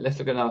 Yeah, let's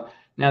look at another.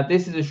 Now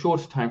this is a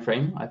shorter time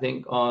frame, I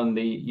think, on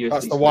the USD.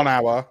 That's the 1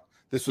 hour.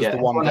 This was the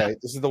 1 day.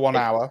 This is the 1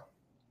 hour.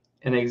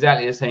 And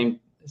exactly the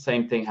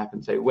same thing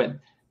happened. So when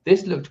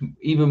this looked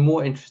even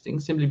more interesting,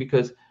 simply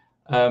because,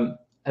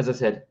 as I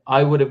said,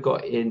 I would have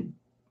got in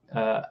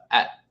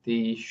at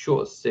the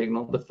short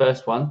signal, the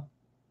first one.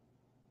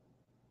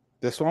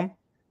 This one?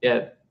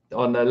 Yeah,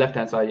 on the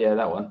left-hand side. Yeah,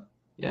 that one.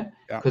 Yeah,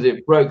 because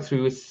it broke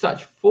through with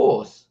such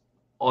force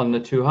on the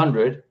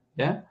 200.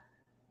 Yeah,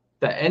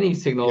 that any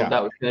signal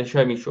that was going to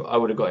show me I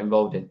would have got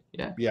involved in.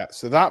 Yeah.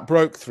 So that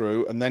broke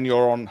through, and then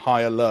you're on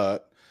high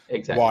alert.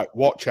 Exactly. Right,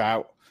 watch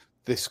out.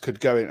 This could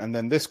go in, and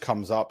then this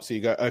comes up. So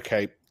you go,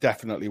 okay,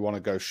 definitely want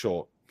to go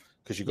short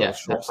because you've got a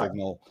short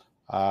signal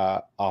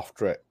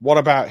after it. What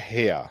about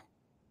here?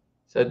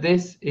 So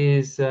this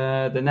is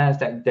the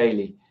NASDAQ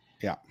daily.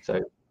 Yeah. So,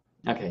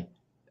 okay.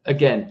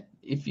 Again,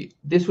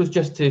 this was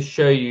just to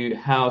show you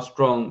how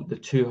strong the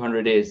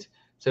 200 is.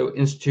 So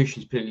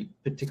institutions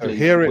particularly.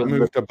 So here it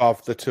moved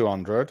above the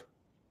 200.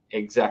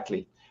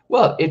 Exactly.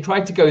 Well, it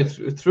tried to go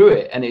through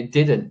it, and it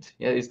didn't.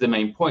 Is the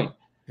main point.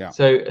 Yeah.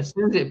 So as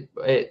soon as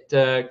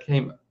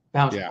it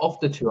bounced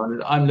off the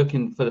 200, I'm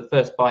looking for the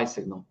first buy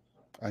signal.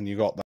 And you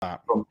got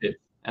that from it,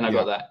 and I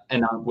got that,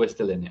 and we're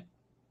still in it.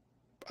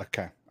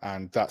 Okay,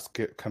 and that's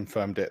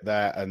confirmed it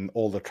there, and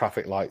all the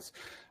traffic lights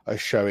are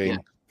showing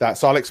that.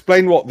 So I'll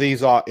explain what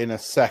these are in a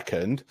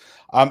second.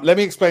 Let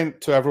me explain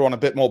to everyone a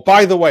bit more.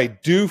 By the way,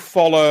 do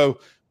follow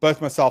both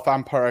myself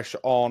and Paresh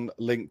on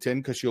LinkedIn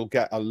because you'll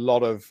get a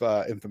lot of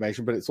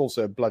information, but it's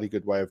also a bloody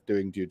good way of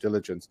doing due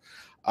diligence.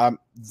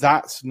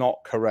 That's not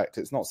correct.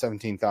 It's not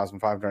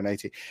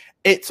 17,580.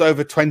 It's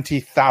over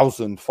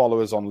 20,000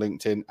 followers on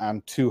LinkedIn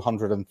and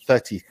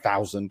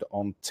 230,000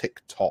 on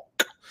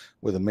TikTok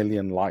with 1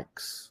 million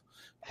likes.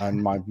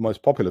 And my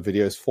most popular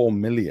video is 4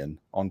 million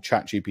on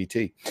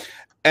ChatGPT.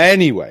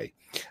 Anyway,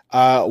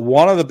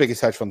 one of the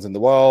biggest hedge funds in the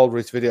world,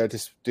 released a video to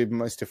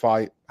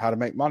demystify how to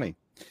make money.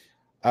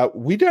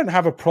 We don't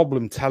have a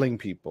problem telling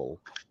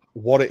people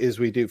what it is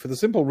we do for the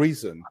simple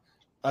reason,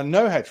 and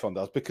no hedge fund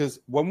does, because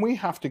when we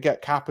have to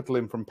get capital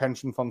in from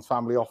pension funds,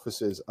 family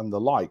offices, and the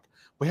like,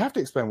 we have to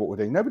explain what we're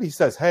doing. Nobody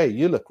says, hey,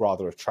 you look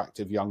rather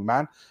attractive, young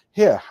man.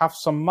 Here, have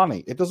some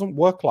money. It doesn't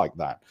work like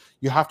that.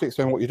 You have to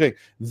explain what you're doing.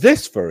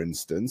 This, for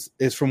instance,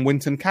 is from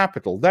Winton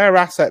Capital. Their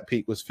asset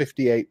peak was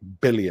 58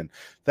 billion.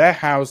 They're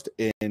housed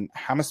in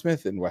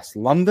Hammersmith in West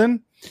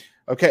London.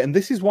 Okay, and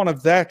this is one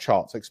of their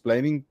charts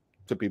explaining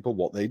to people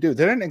what they do.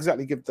 They don't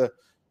exactly give the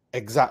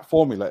exact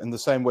formula in the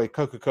same way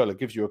Coca-Cola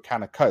gives you a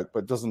can of Coke,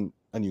 but doesn't,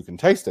 and you can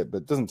taste it,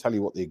 but doesn't tell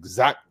you what the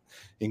exact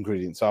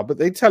ingredients are. But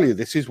they tell you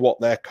this is what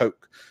their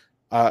Coke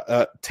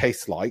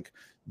tastes like.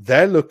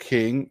 They're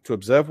looking to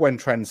observe when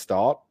trends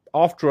start.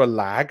 After a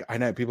lag, I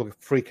know people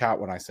freak out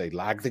when I say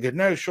lag. They go,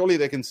 no, surely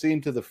they can see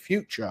into the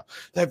future.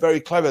 They're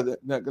very clever.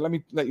 No, let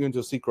me let you into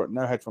a secret.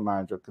 No hedge fund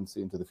manager can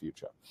see into the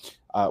future.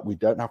 We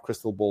don't have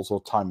crystal balls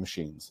or time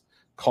machines.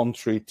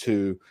 Contrary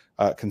to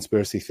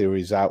conspiracy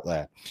theories out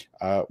there,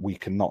 we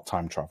cannot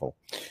time travel.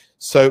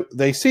 So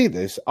they see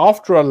this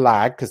after a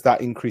lag because that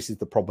increases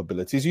the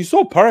probabilities. You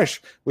saw Paresh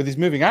with his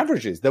moving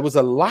averages. There was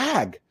a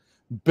lag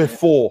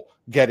before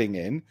getting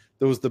in.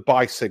 There was the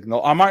buy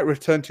signal. I might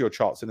return to your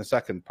charts in a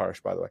second,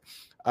 Paresh, by the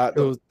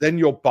way. Then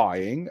you're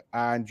buying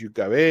and you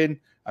go in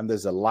and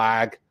there's a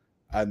lag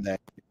and then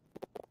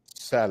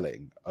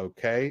selling.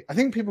 Okay. I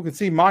think people can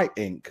see my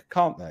ink,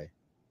 can't they?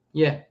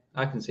 Yeah,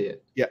 I can see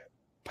it. Yeah.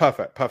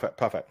 Perfect.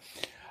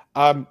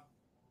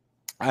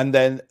 And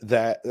then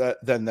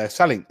they're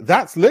selling.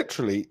 That's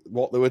literally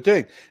what they were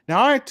doing.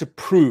 Now I had to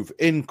prove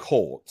in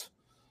court,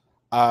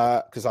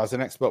 because I was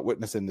an expert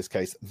witness in this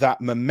case,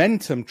 that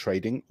momentum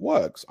trading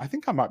works. I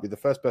think I might be the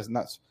first person.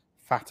 That's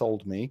fat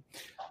old me.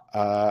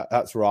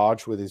 That's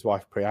Raj with his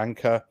wife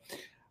Priyanka.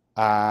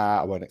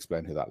 I won't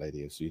explain who that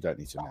lady is, so you don't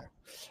need to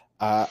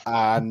know.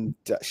 And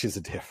she's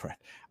a dear friend.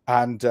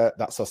 And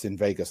that's us in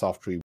Vegas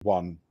after he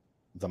won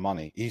the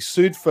money. He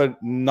sued for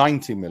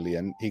 90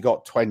 million. He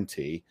got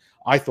 20.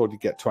 I thought he'd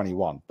get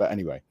 21. But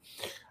anyway,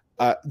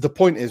 the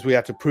point is we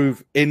had to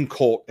prove in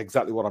court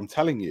exactly what I'm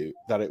telling you,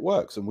 that it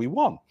works, and we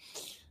won.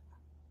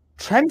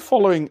 Trend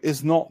following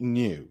is not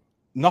new.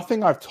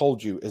 Nothing I've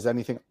told you is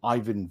anything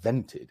I've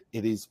invented.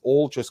 It is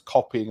all just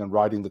copying and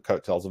riding the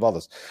coattails of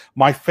others.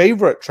 My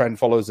favorite trend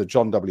followers are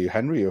John W.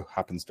 Henry, who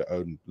happens to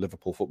own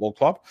Liverpool Football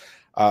Club,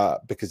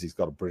 because he's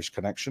got a British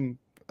connection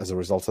as a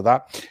result of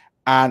that,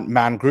 and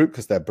Man Group,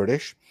 because they're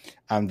British,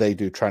 and they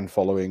do trend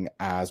following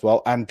as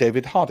well, and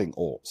David Harding,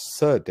 or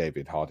Sir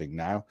David Harding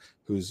now,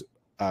 who's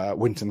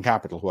Winton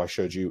Capital, who I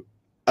showed you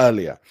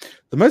earlier.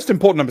 The most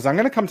important numbers, I'm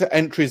going to come to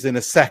entries in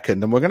a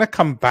second, and we're going to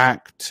come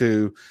back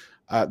to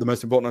the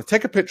most important. I'll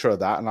take a picture of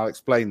that, and I'll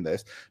explain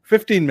this.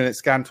 15-minute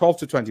scan, 12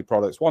 to 20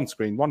 products, one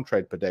screen, one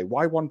trade per day.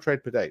 Why one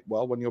trade per day?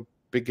 Well, when you're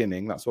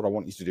beginning, that's what I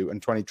want you to do,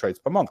 and 20 trades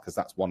per month, because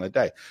that's one a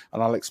day.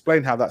 And I'll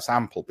explain how that's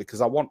ample,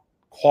 because I want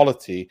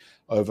quality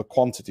over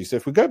quantity. So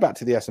if we go back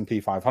to the S&P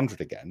 500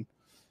 again,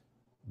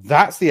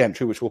 that's the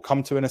entry, which we'll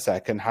come to in a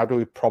second. How do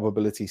we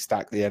probability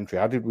stack the entry?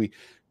 How did we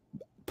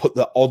put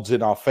the odds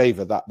in our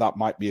favor that that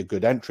might be a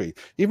good entry?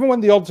 Even when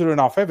the odds are in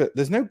our favor,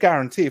 there's no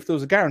guarantee. If there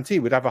was a guarantee,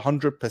 we'd have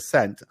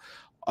 100%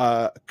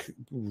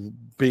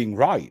 being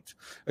right.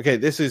 Okay,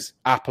 this is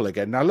Apple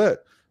again. Now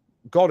look,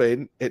 got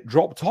in, it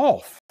dropped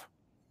off.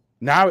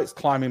 Now it's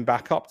climbing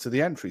back up to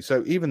the entry.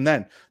 So even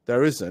then,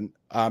 there isn't.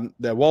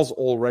 There was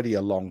already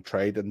a long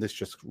trade, and this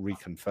just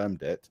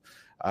reconfirmed it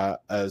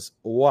as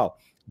well.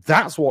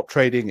 That's what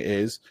trading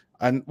is.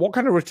 And what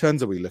kind of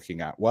returns are we looking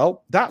at?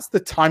 Well, that's the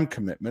time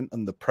commitment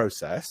and the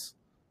process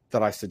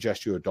that I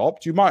suggest you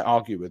adopt. You might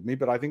argue with me,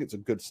 but I think it's a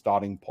good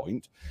starting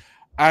point.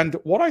 And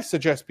what I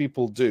suggest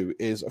people do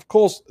is, of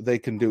course, they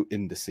can do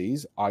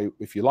indices.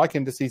 If you like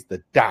indices,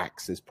 the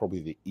DAX is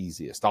probably the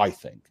easiest, I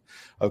think.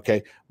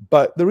 Okay.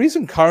 But the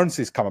reason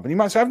currencies come up, and you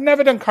might say, I've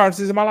never done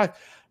currencies in my life.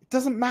 It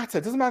doesn't matter.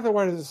 It doesn't matter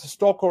whether it's a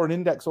stock or an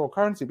index or a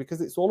currency, because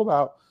it's all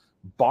about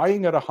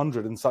buying at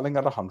 100 and selling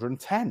at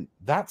 110.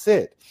 That's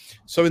it.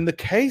 So in the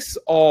case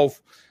of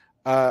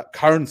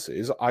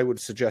currencies, I would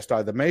suggest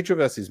either major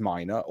versus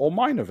minor or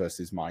minor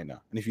versus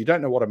minor. And if you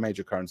don't know what a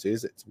major currency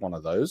is, it's one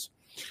of those.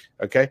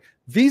 Okay.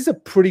 These are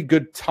pretty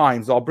good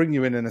times. I'll bring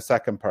you in a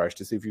second, Paresh,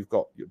 to see if you've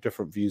got your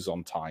different views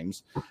on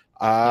times.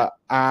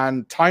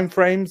 And time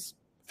frames,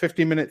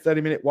 15-minute,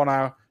 30-minute, 1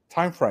 hour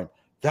time frame.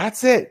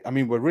 That's it. I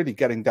mean, we're really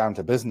getting down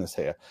to business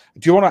here.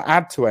 Do you want to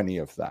add to any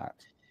of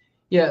that?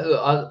 Yeah,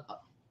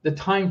 the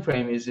time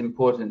frame is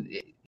important.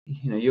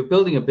 You know, you're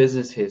building a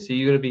business here, so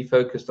you're going to be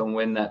focused on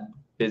when that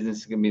business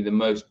is going to be the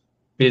most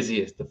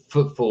busiest, the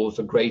footfalls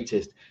are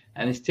greatest,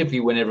 and it's typically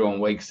when everyone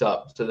wakes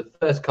up. So the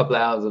first couple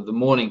of hours of the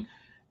morning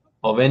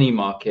of any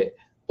market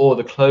or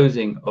the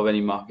closing of any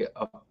market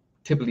are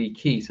typically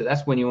key. So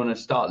that's when you want to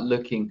start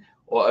looking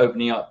or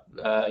opening up,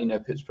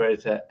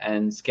 pipspredator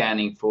and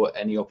scanning for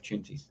any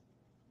opportunities.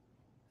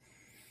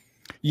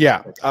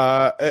 Yeah.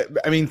 I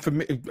mean, for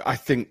me, I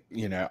think,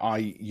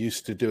 I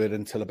used to do it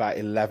until about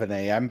 11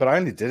 a.m., but I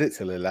only did it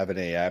till 11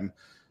 a.m.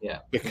 Yeah.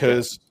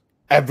 Because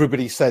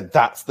everybody said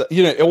that's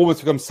it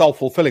almost becomes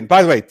self-fulfilling.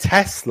 By the way,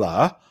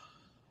 Tesla.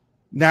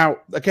 Now,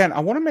 again, I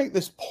want to make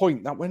this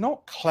point that we're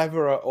not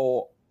cleverer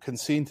or can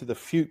see into the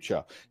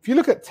future. If you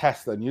look at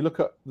Tesla and you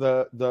look at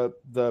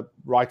the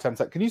right-hand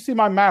side, can you see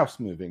my mouse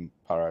moving,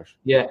 Paresh?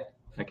 Yeah.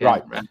 Okay.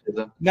 Right.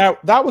 Now,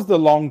 that was the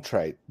long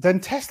trade. Then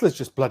Tesla's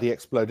just bloody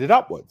exploded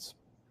upwards.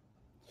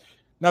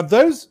 Now,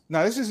 this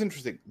is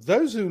interesting.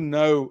 Those who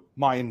know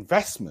my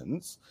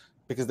investments,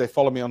 because they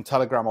follow me on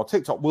Telegram or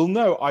TikTok will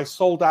know I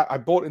sold out. I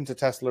bought into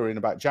Tesla in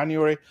about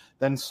January,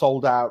 then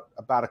sold out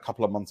about a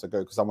couple of months ago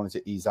because I wanted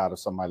to ease out of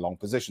some of my long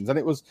positions. And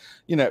it was,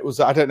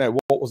 I don't know,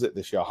 what was it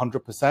this year?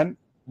 100%?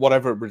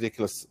 Whatever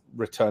ridiculous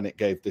return it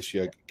gave this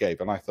year gave.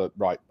 And I thought,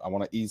 right, I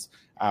want to ease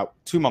out.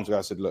 2 months ago,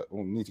 I said, look,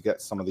 we need to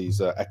get some of these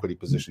equity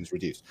positions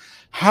reduced.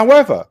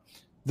 However,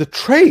 the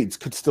trades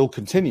could still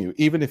continue,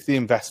 even if the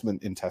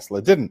investment in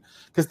Tesla didn't,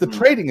 because the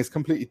trading is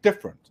completely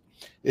different.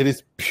 It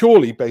is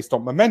purely based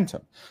on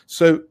momentum.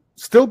 So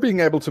still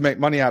being able to make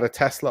money out of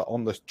Tesla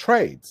on the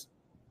trades,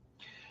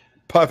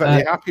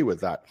 perfectly happy with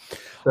that.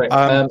 Great.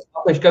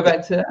 Alpesh, go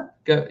back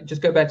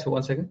to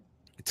 1 second.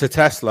 To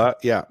Tesla,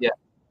 yeah. Yeah.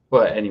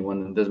 Well,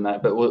 anyone, it doesn't matter.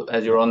 But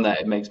as you're on that,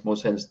 it makes more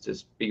sense to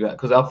speak about,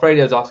 because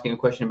Alfredo is asking a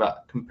question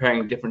about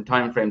comparing different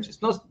time frames.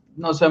 It's not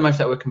so much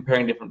that we're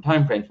comparing different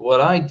time frames.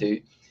 What I do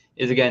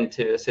is, again,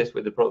 to assist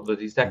with the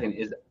probability stacking,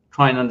 is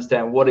try and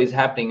understand what is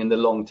happening in the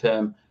long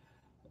term,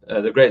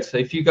 the grids. So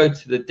if you go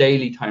to the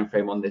daily time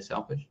frame on this,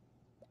 Alpesh,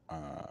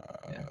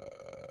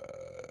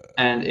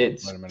 and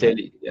it's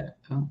daily. Yeah.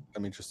 Oh.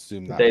 Let me just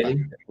zoom that daily.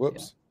 back.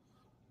 Whoops.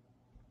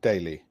 Yeah.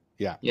 Daily.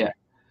 Yeah. Yeah.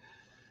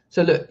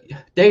 So look,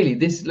 daily,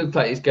 this looks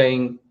like it's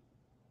going.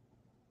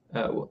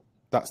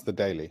 That's the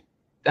daily.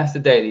 That's the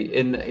daily.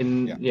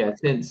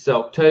 Since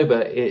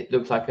October, it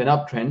looks like an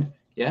uptrend.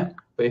 Yeah.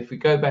 But if we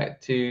go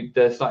back to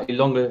the slightly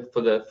longer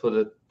for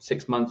the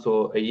 6 months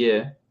or a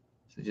year,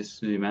 so just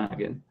zoom out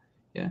again.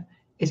 Yeah.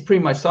 It's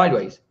pretty much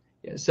sideways.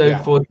 Yeah. So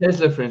for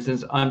Tesla, for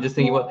instance, I'm just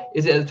thinking, well,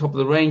 is it at the top of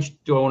the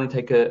range? Do I want to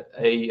take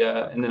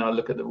and then I'll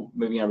look at the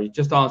moving average?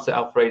 Just to answer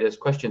Alfredo's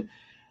question.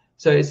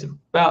 So it's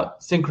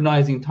about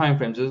synchronizing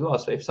timeframes as well.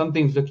 So if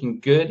something's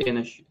looking good in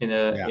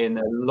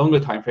a longer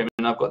time frame,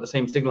 and I've got the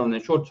same signal in the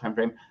shorter time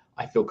frame,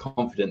 I feel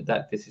confident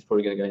that this is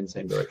probably going to go in the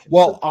same direction.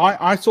 Well,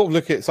 I sort of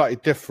look at it slightly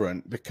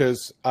different,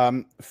 because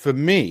for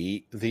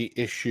me, the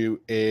issue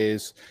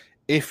is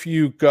if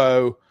you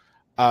go,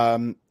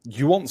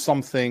 you want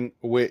something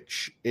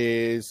which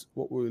is,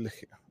 what were we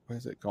looking at?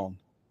 Where's it gone?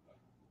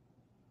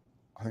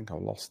 I think I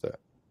lost it.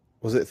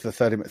 Was it the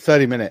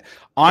 30 minute?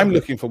 I'm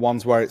looking for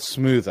ones where it's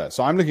smoother.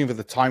 So I'm looking for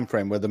the time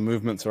frame where the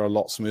movements are a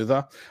lot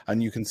smoother.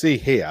 And you can see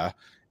here,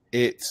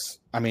 it's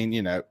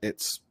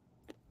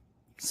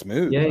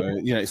smooth.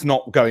 It's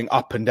not going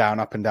up and down,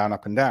 up and down,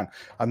 up and down.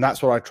 And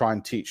that's what I try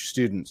and teach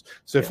students.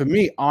 So for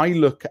me, I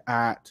look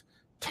at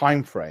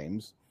time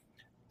frames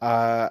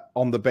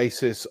on the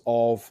basis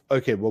of,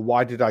 okay, well,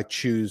 why did I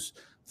choose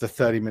the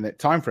 30-minute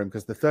time frame?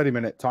 Because the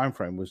 30-minute time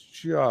frame was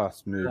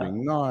just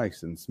moving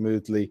nice and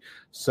smoothly,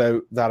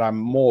 so that I'm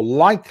more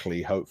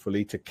likely,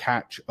 hopefully, to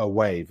catch a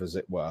wave, as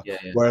it were.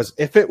 Whereas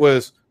if it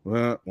was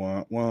guess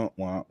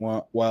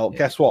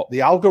what, the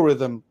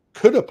algorithm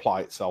could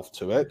apply itself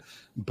to it,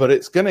 but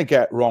it's going to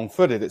get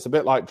wrong-footed. It's a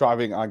bit like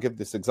driving, I give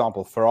this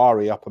example,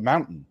 Ferrari up a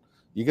mountain.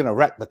 You're going to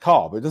wreck the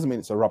car, but it doesn't mean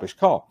it's a rubbish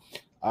car.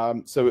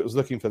 So it was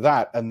looking for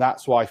that, and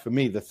that's why for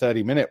me the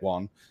 30-minute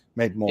one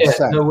made more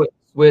sense. No,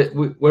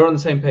 we're on the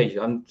same page.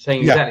 I'm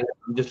saying exactly.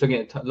 I'm just looking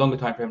at longer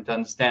time frame to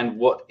understand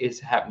what is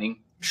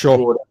happening. Sure.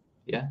 Broader.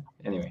 Yeah.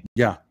 Anyway.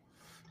 Yeah.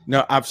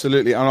 No,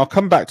 absolutely. And I'll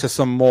come back to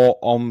some more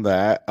on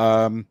there.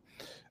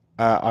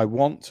 I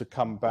want to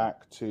come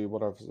back to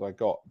what else I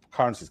got,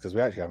 currencies, because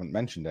we actually haven't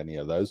mentioned any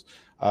of those,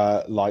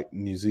 like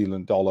New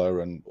Zealand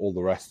dollar and all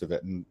the rest of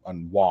it, and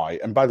why.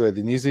 And by the way,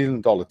 the New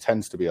Zealand dollar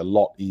tends to be a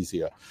lot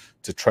easier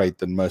to trade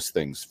than most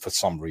things for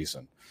some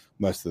reason,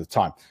 most of the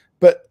time.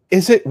 But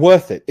is it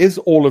worth it? Is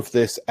all of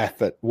this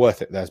effort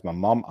worth it? There's my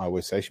mum. I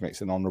always say she makes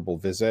an honorable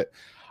visit.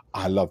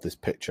 I love this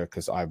picture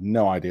because I have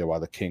no idea why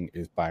the king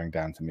is bowing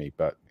down to me,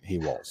 but he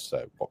was.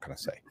 So what can I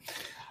say?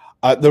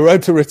 The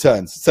road to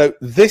returns. So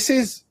this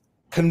is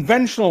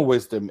conventional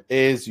wisdom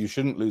is you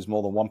shouldn't lose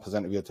more than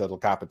 1% of your total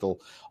capital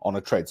on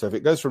a trade. So if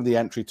it goes from the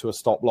entry to a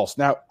stop loss.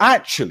 Now,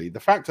 actually, the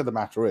fact of the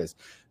matter is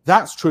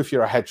that's true if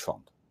you're a hedge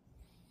fund,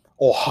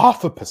 or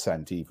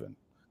 0.5% even,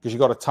 because you've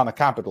got a ton of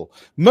capital.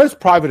 Most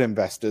private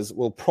investors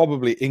will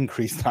probably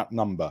increase that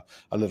number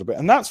a little bit,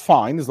 and that's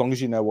fine as long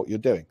as you know what you're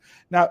doing.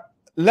 Now,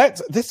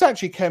 this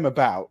actually came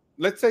about.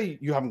 Let's say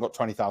you haven't got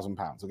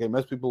 £20,000. Okay,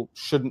 most people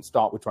shouldn't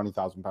start with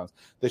 £20,000.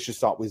 They should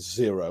start with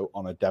 0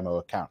 on a demo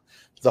account.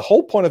 The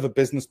whole point of a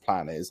business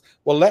plan is,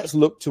 well, let's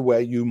look to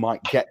where you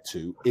might get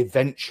to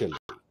eventually.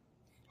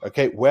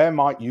 Okay, where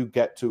might you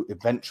get to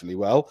eventually?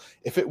 Well,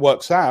 if it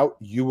works out,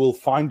 you will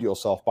find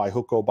yourself by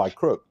hook or by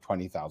crook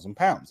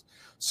 £20,000.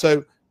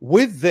 So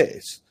with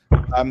this,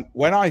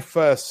 when I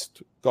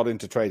first got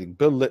into trading,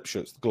 Bill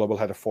Lipschutz, the global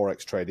head of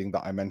Forex trading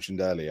that I mentioned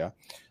earlier,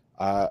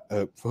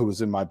 who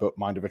was in my book,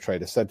 Mind of a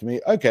Trader, said to me,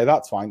 okay,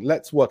 that's fine.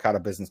 Let's work out a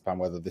business plan,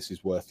 whether this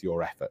is worth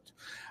your effort.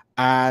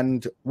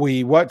 And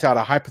we worked out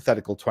a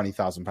hypothetical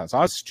 £20,000.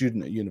 I was a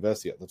student at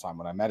university at the time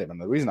when I met him.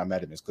 And the reason I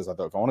met him is because I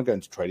thought, if I want to go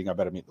into trading, I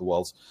better meet the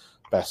world's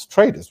best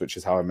traders, which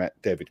is how I met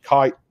David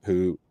Kite,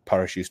 who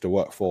Paresh used to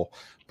work for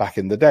back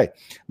in the day.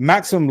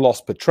 Maximum loss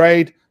per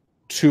trade,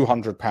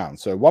 £200.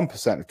 So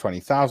 1% of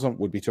 20,000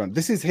 would be 200.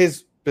 This is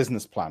his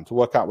business plan to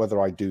work out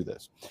whether I do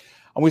this.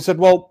 And we said,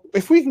 well,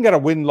 if we can get a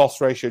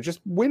win-loss ratio,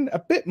 just win a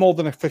bit more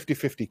than a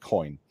 50-50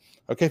 coin,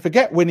 Okay,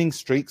 forget winning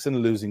streaks and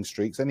losing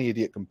streaks. Any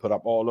idiot can put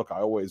up, oh, look, I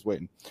always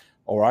win.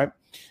 All right.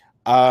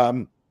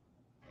 And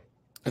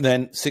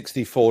then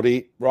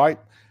 60-40, right?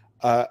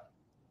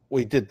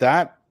 We did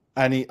that.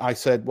 And I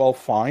said, well,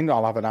 fine,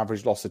 I'll have an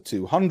average loss of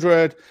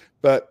 200,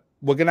 but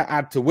we're going to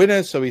add to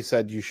winners. So he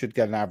said, you should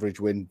get an average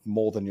win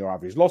more than your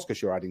average loss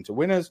because you're adding to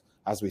winners.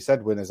 As we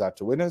said, winners add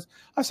to winners.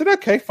 I said,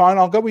 okay, fine,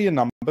 I'll go with your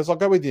numbers. I'll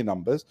go with your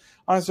numbers.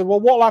 And I said, well,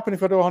 what will happen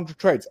if I do 100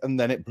 trades? And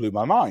then it blew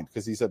my mind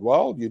because he said,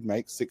 well, you'd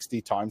make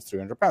 60 times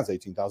 £300,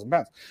 18,000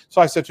 pounds.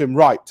 So I said to him,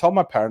 right, tell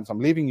my parents I'm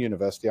leaving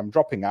university. I'm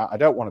dropping out. I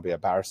don't want to be a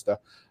barrister,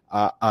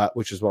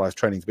 which is what I was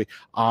training to be.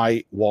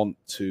 I want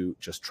to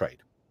just trade.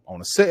 I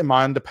want to sit in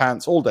my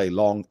underpants all day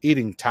long,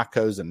 eating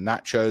tacos and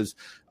nachos,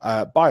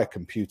 buy a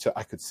computer.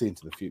 I could see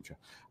into the future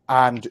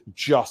and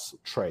just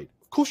trade.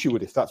 Of course you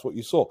would if that's what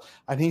you saw.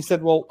 And he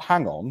said, well,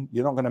 hang on,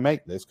 you're not going to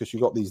make this because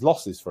you've got these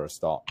losses for a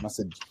start. And I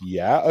said,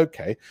 yeah,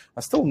 okay.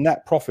 I still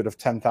net profit of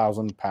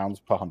 £10,000 per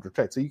 100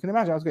 trades. So you can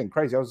imagine I was getting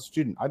crazy. I was a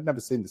student. I'd never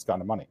seen this kind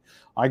of money.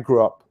 I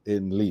grew up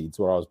in Leeds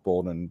where I was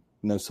born and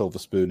no silver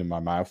spoon in my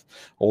mouth,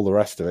 all the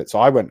rest of it. So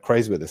I went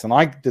crazy with this. And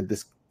I did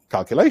this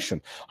calculation.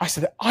 I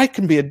said I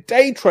can be a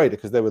day trader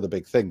because they were the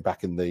big thing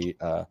back in the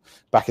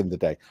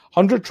day.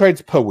 100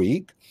 trades per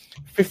week,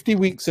 50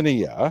 weeks in a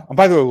year. And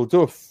by the way, we'll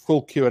do a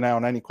full Q&A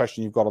on any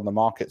question you've got on the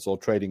markets or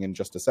trading in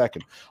just a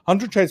second.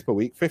 100 trades per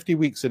week, 50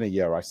 weeks in a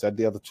year. I said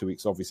the other 2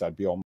 weeks, obviously, I'd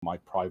be on my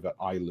private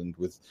island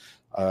with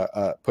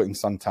putting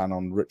suntan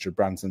on Richard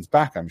Branson's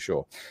back, I'm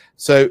sure.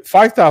 So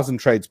 5,000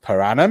 trades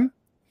per annum.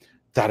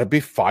 That'd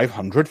be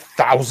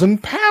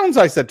 £500,000.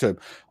 I said to him,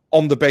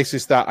 on the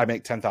basis that I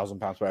make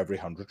 £10,000 for every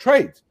 100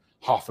 trades,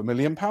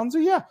 £500,000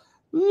 a year.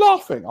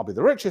 Laughing. I'll be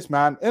the richest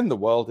man in the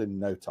world in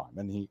no time.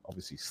 And he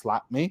obviously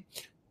slapped me.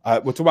 We're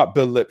talking about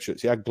Bill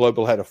Lipschutz,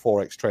 global head of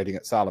Forex trading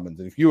at Salomons.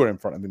 And if you were in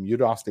front of him,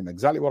 you'd asked him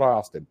exactly what I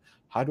asked him.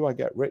 How do I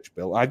get rich,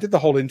 Bill? And I did the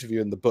whole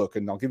interview in the book,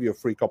 and I'll give you a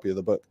free copy of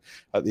the book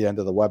at the end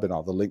of the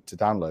webinar, the link to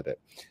download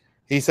it.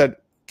 He said,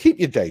 keep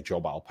your day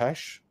job,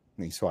 Alpesh.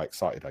 And he's so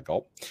excited I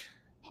got.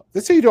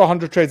 Let's say you do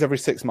 100 trades every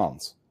 6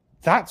 months.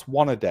 That's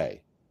one a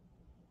day.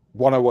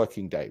 One a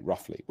working day,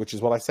 roughly, which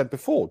is what I said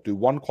before. Do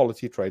one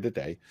quality trade a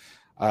day.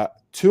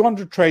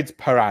 200 trades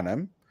per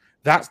annum,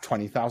 that's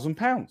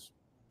 £20,000.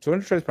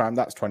 200 trades per annum,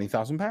 that's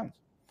 £20,000.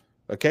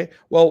 Okay,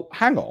 well,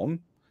 hang on.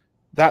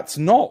 That's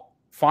not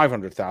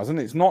 500,000.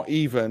 It's not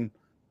even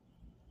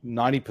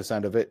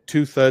 90% of it,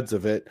 2/3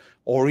 of it,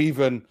 or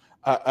even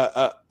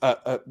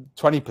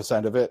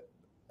 20% of it,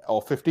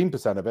 or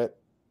 15% of it.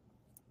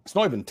 It's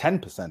not even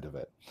 10% of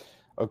it.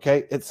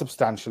 Okay, it's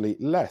substantially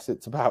less.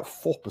 It's about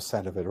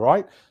 4% of it,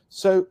 right?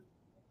 So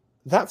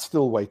that's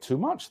still way too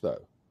much,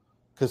 though,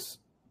 because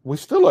we've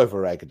still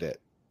over-egged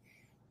it.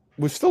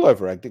 We've still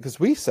over-egged it because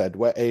we said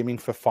we're aiming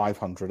for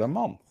 500 a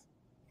month.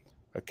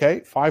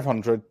 Okay,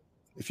 500.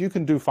 If you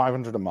can do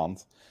 500 a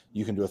month,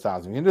 you can do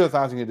 1,000. You can do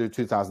 1,000, you can do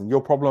 2,000.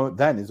 Your problem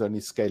then is only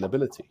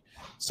scalability.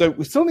 So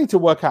we still need to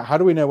work out how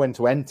do we know when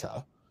to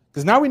enter.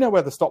 Because now we know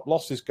where the stop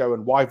losses go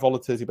and why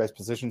volatility-based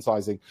position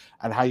sizing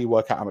and how you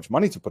work out how much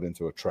money to put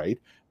into a trade.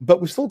 But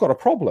we've still got a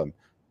problem.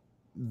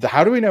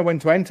 How do we know when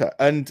to enter?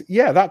 And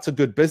yeah, that's a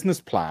good business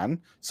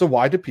plan. So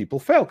why do people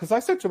fail? Because I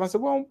said to him, I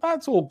said, well,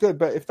 that's all good.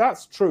 But if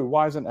that's true,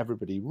 why isn't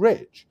everybody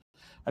rich?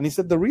 And he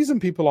said, the reason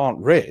people aren't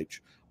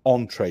rich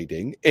on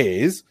trading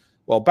is,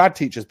 well, bad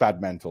teachers,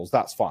 bad mentors.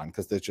 That's fine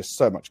because there's just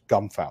so much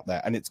gumph out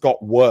there. And it's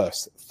got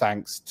worse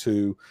thanks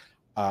to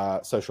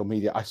social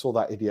media. I saw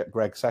that idiot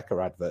Greg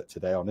Secker advert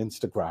today on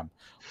Instagram.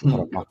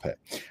 What a muppet.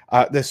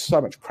 There's so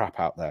much crap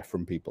out there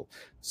from people.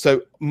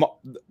 So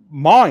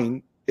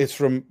mine is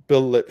from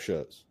Bill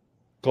Lipschutz,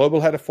 global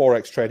head of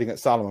Forex trading at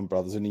Salomon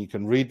Brothers. And you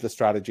can read the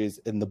strategies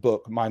in the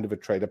book, Mind of a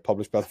Trader,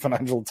 published by the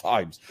Financial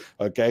Times.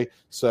 Okay.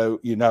 So,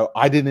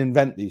 I didn't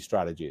invent these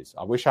strategies.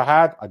 I wish I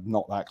had. I'm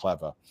not that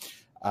clever.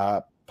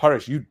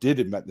 Paresh, you did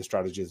invent the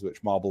strategies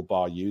which Marble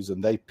Bar use,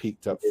 and they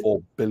peaked at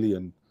 4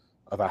 billion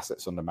of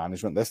assets under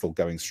management. They're still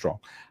going strong.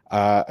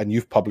 And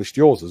you've published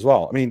yours as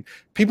well. I mean,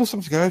 people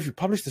sometimes go, if you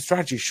publish the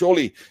strategy,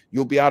 surely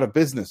you'll be out of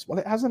business. Well,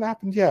 it hasn't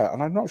happened yet.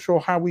 And I'm not sure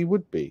how we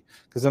would be.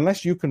 Because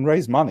unless you can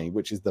raise money,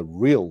 which is the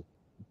real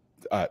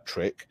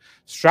trick,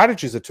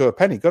 strategies are to a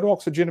penny. Go to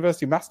Oxford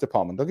University Maths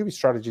Department. They'll give you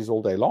strategies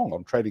all day long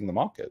on trading the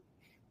market.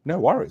 No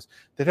worries.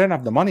 They don't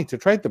have the money to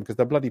trade them because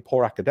they're bloody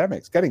poor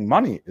academics. Getting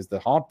money is the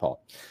hard part.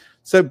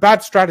 So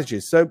bad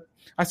strategies. So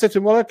I said to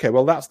him, well, okay,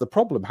 well, that's the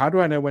problem. How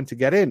do I know when to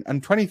get in?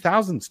 And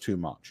 20,000's too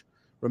much.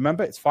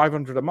 Remember, it's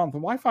 500 a month.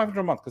 And why 500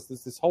 a month? Because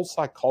there's this whole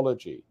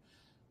psychology.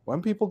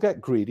 When people get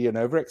greedy and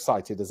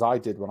overexcited, as I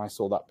did when I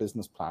saw that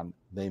business plan,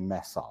 they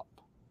mess up.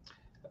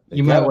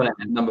 You might want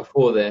to add number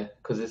 4 there.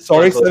 Because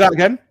Sorry, say that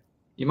again?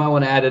 You might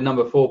want to add a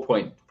number 4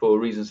 point for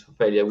reasons for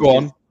failure,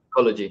 which is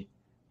psychology.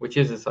 Which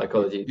is a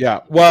psychology. Yeah,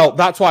 well,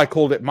 that's why I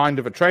called it Mind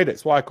of a Trader.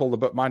 It's why I call the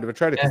book Mind of a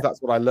Trader, because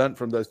that's what I learned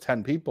from those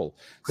 10 people.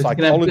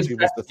 Psychology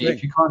was the thing.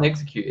 If you can't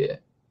execute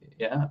it,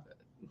 yeah,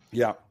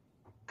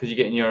 because you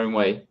get in your own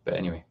way. But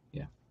anyway,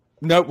 yeah.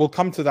 No, we'll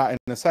come to that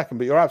in a second,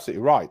 but you're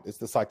absolutely right. It's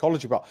the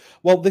psychology part.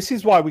 Well, this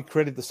is why we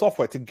created the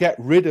software, to get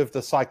rid of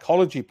the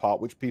psychology part,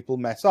 which people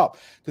mess up.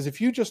 Because if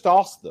you just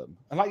ask them,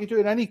 and like you do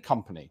in any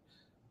company,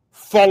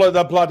 follow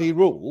the bloody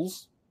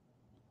rules,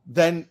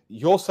 then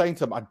you're saying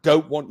to them, I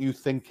don't want you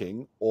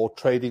thinking or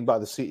trading by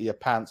the seat of your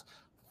pants.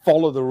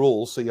 Follow the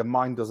rules so your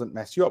mind doesn't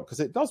mess you up, because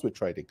it does with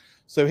trading.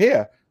 So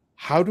here,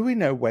 how do we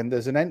know when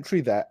there's an entry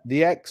there?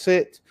 The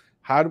exit,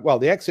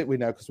 the exit we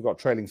know because we've got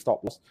trailing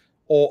stop loss,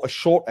 or a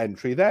short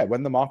entry there.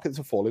 When the markets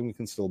are falling, we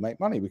can still make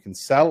money. We can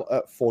sell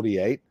at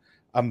 48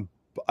 and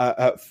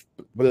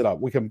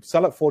we can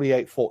sell at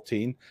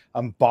 48.14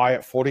 and buy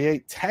at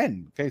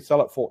 48.10. Okay,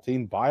 sell at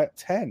 14, buy at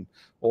 10,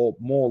 or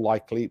more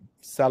likely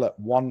sell at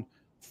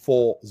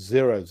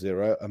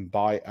 1,400 and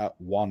buy at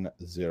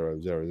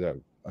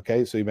 1,000.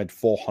 Okay, so you made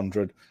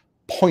 400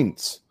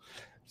 points.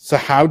 So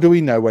how do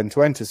we know when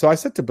to enter? So I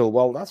said to Bill,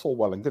 well, that's all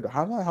well and good.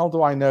 How the hell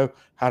do I know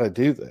how to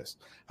do this?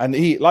 And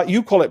he, like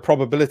you call it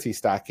probability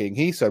stacking,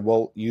 he said,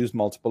 well, use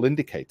multiple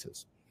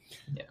indicators.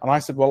 Yeah. And I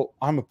said, well,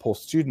 I'm a poor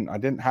student. I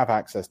didn't have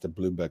access to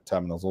Bloomberg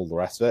terminals, all the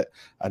rest of it,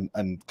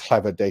 and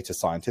clever data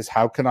scientists.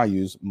 How can I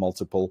use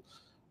multiple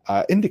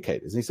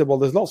indicators? And he said, well,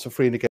 there's lots of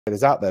free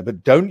indicators out there,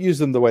 but don't use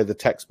them the way the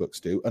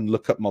textbooks do, and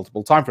look at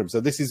multiple timeframes. So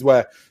this is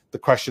where the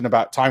question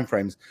about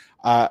timeframes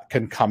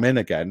can come in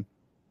again.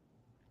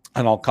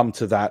 And I'll come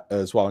to that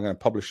as well. I'm going to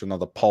publish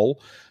another poll.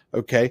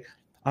 Okay.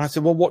 And I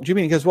said, well, what do you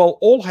mean? He goes, well,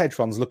 all hedge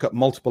funds look at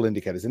multiple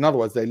indicators. In other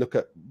words, they'll look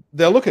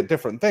at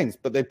different things,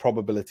 but they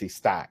probability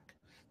stack.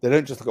 They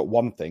don't just look at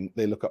one thing.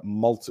 They look at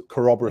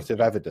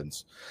corroborative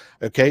evidence.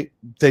 Okay.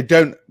 They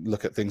don't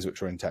look at things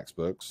which are in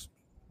textbooks,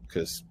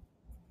 because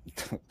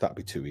that'd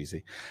be too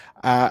easy.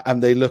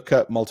 And they look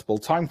at multiple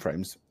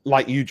timeframes.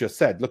 Like you just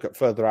said, look at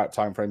further out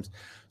timeframes.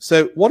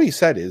 So what he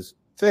said is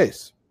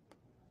this: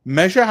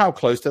 measure how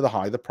close to the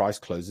high the price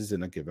closes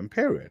in a given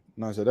period.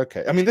 And I said,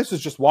 okay. I mean, this is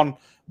just one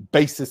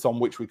basis on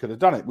which we could have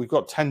done it. We've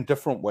got 10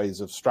 different ways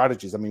of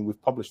strategies. I mean,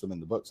 we've published them in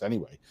the books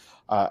anyway.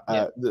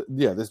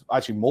 There's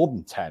actually more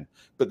than 10,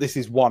 but this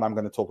is one I'm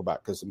going to talk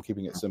about because I'm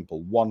keeping it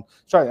simple. One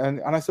strategy.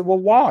 And I said, well,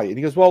 why? And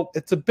he goes, well,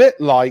 it's a bit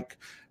like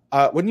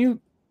when you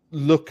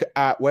look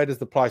at where does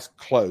the price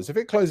close. If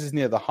it closes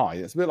near the high,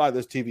 it's a bit like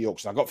those TV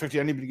auctions. I've got 50,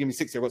 anybody give me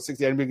 60. I've got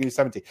 60, anybody give me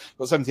 70. I've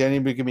got 70,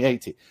 anybody give me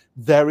 80.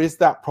 There is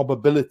that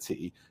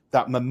probability,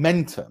 that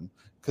momentum,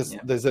 because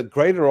there's a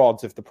greater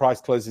odds if the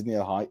price closes near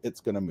the high, it's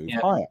going to move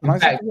higher.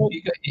 And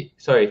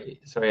sorry,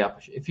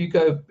 Alpesh. If you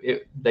go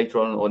later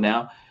on or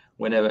now,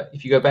 whenever,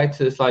 if you go back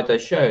to the slides I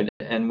showed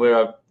and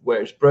where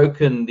it's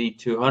broken the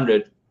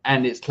 200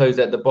 and it's closed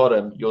at the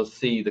bottom, you'll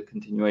see the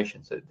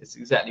continuation. So it's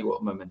exactly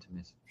what momentum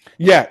is.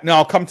 Yeah, no,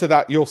 I'll come to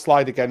that, your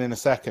slide again in a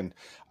second.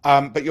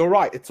 But you're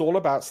right. It's all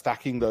about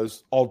stacking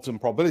those odds and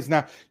probabilities.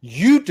 Now,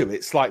 you do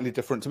it slightly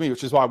different to me,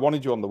 which is why I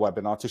wanted you on the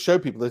webinar, to show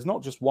people there's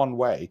not just one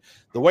way.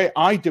 The way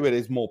I do it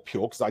is more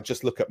pure because I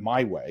just look at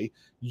my way.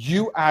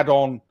 You add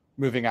on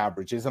moving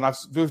averages. And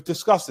we've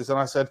discussed this, and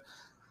I said,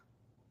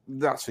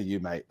 that's for you,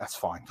 mate. That's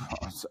fine.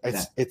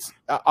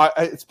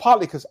 It's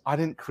partly because I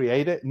didn't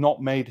create it,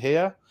 not made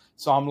here.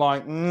 So I'm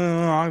like,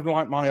 I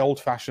like my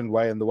old-fashioned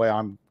way and the way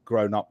I'm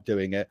grown up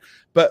doing it.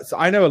 But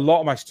I know a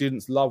lot of my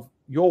students love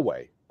your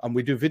way, and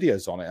we do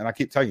videos on it. And I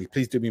keep telling you,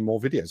 please do me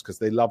more videos, because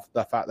they love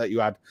the fact that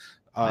you add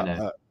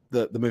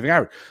the moving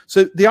average.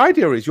 So the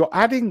idea is you're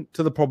adding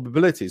to the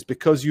probabilities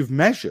because you've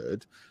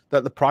measured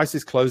that the price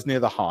is closed near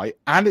the high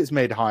and it's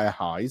made higher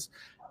highs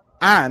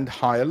and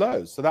higher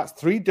lows. So that's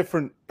 3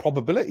 different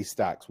probability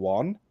stacks.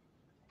 1,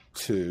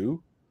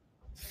 2,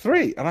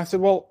 3. And I said,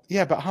 well,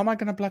 yeah, but how am I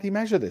going to bloody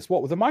measure this?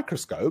 What, with a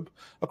microscope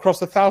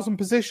across 1,000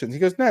 positions? He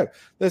goes, no,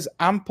 there's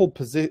ample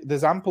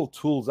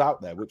tools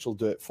out there which will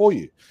do it for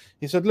you.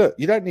 He said, look,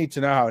 you don't need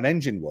to know how an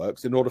engine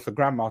works in order for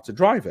grandma to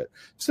drive it.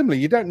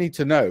 Similarly, you don't need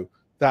to know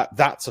that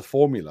that's a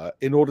formula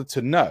in order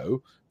to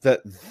know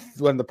that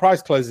when the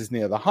price closes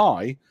near the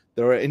high,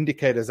 there are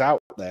indicators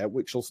out there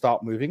which will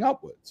start moving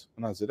upwards.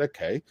 And I said,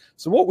 okay.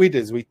 So what we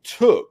did is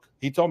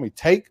he told me,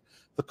 take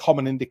the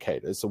common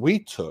indicators. So we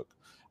took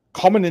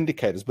common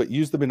indicators, but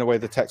use them in a way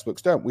the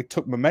textbooks don't. We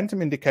took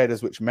momentum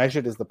indicators, which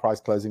measured is the price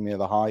closing near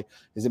the high,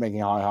 is it making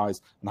high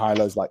highs and high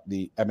lows, like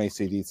the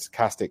MACD,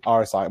 stochastic,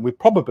 RSI, and we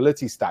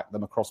probability stacked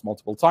them across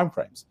multiple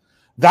timeframes.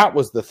 That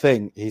was the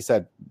thing. He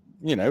said,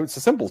 it's a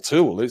simple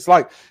tool. It's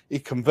like he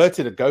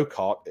converted a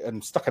go-kart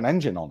and stuck an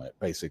engine on it,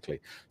 basically.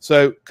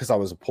 So, because I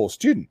was a poor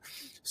student.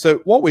 So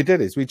what we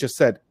did is we just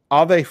said,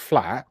 are they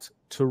flat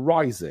to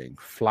rising?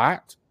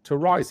 Flat to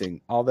rising.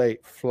 Are they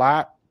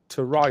flat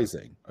to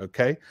rising?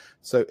 Okay,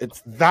 so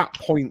it's that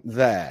point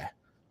there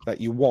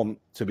that you want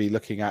to be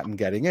looking at and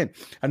getting in,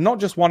 and not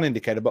just one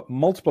indicator, but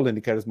multiple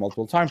indicators,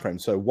 multiple time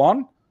frames. So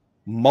 1,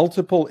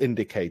 multiple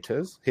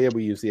indicators. Here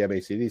we use the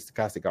MACD,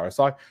 stochastic,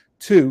 RSI.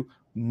 2,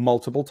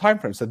 multiple time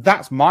frames. So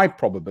that's my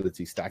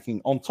probability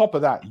stacking. On top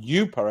of that,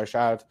 you, Paresh,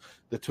 add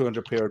the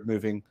 200 period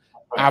moving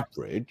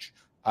average.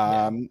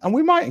 And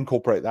we might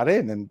incorporate that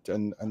in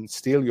and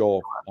steal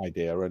your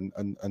idea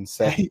and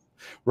say,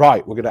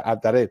 right, we're going to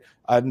add that in.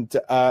 And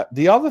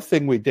the other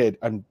thing we did,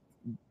 and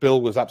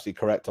Bill was absolutely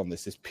correct on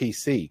this, is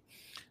PC.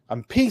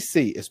 And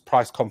PC is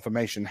price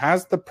confirmation.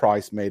 Has the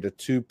price made a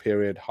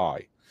 2-period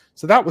high?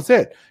 So that was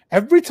it.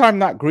 Every time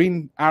that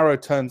green arrow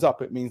turns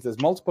up, it means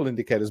there's multiple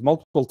indicators,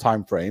 multiple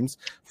time frames,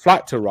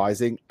 flat to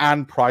rising,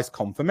 and price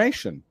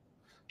confirmation.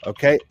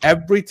 Okay,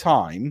 every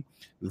time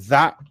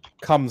that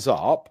comes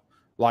up,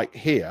 like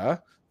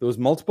here, there was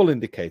multiple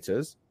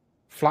indicators,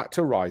 flat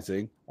to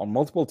rising on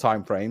multiple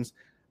time frames,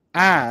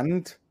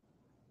 and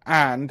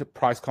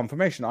price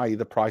confirmation, i.e.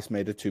 the price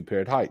made a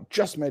 2-period high.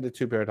 Just made a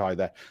 2-period high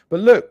there.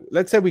 But look,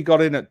 let's say we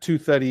got in at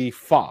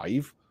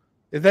 235.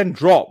 It then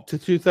dropped to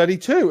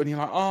 232, and you're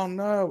like, oh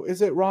no,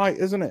 is it right?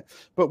 Isn't it?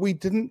 But we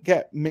didn't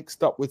get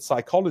mixed up with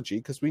psychology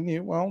because we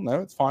knew, well, no,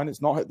 it's fine.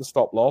 It's not hit the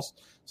stop loss,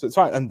 so it's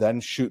fine. And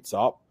then shoots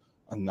up,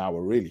 and now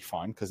we're really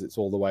fine because it's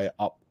all the way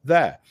up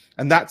there.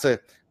 And that's a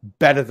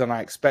better than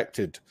I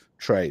expected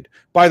trade.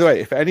 By the way,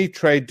 if any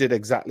trade did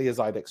exactly as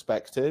I'd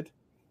expected,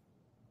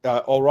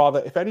 or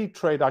rather, if any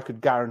trade I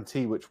could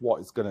guarantee what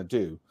it's going to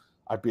do,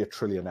 I'd be a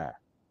trillionaire.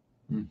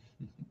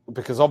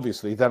 Because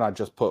obviously, then I'd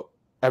just put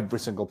every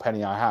single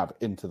penny I have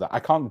into that. I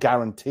can't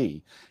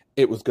guarantee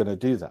it was going to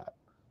do that.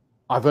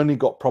 I've only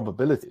got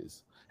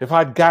probabilities. If I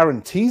had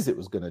guarantees it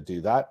was going to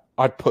do that,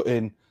 I'd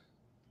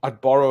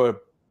borrow £1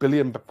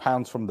 billion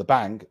from the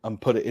bank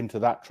and put it into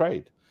that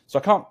trade. So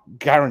I can't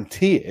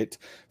guarantee it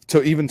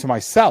even to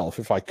myself.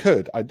 If I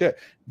could, I'd do it.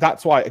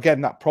 That's why, again,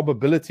 that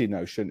probability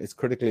notion is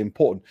critically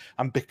important.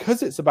 And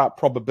because it's about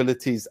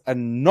probabilities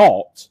and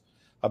not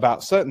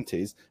about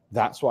certainties,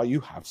 that's why you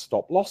have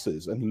stop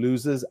losses, and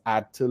losers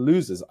add to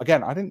losers.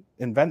 Again, I didn't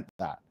invent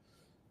that.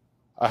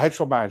 A hedge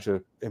fund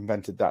manager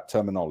invented that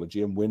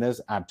terminology, and winners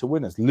add to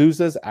winners.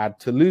 Losers add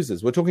to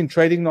losers. We're talking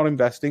trading, not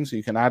investing, so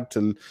you can add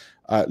to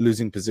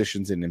losing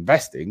positions in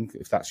investing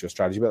if that's your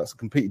strategy, but that's a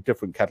completely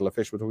different kettle of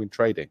fish. We're talking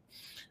trading.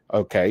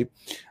 Okay.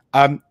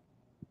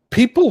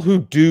 People who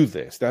do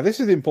this, now this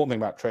is the important thing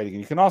about trading,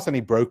 and you can ask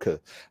any broker.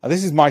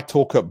 This is my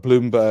talk at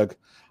Bloomberg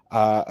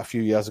a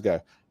few years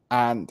ago.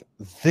 And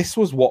this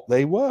was what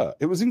they were.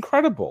 It was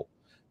incredible.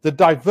 The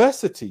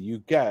diversity you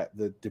get,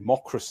 the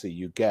democracy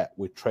you get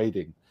with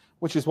trading,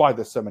 which is why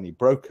there's so many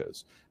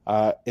brokers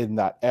in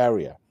that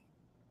area.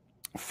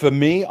 For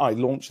me, I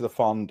launched the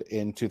fund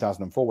in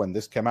 2004 when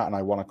this came out, and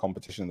I won a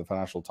competition in the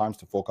Financial Times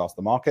to forecast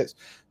the markets.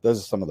 Those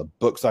are some of the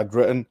books I'd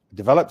written. I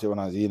developed it when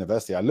I was at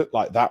university. I looked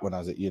like that when I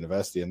was at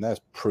university, and there's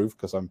proof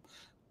because I'm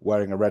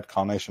wearing a red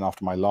carnation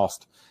after my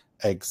last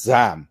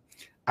exam.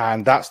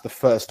 And that's the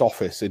first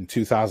office in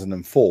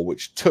 2004,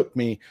 which took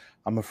me,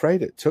 I'm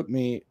afraid it took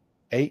me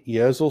 8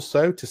 years or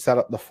so to set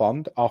up the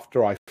fund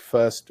after I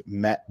first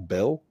met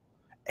Bill.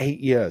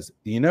 8 years.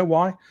 You know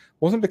why? It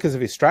wasn't because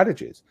of his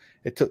strategies.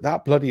 It took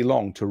that bloody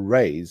long to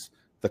raise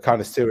the kind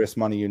of serious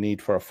money you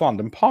need for a fund.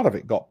 And part of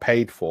it got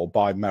paid for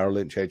by Merrill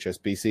Lynch,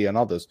 HSBC, and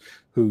others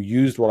who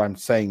used what I'm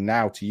saying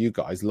now to you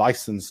guys,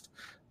 licensed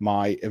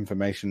my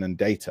information and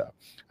data,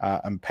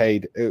 and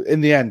paid, in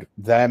the end,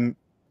 them,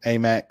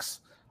 Amex,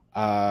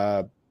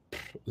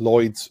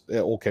 Lloyd's, it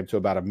all came to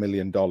about $1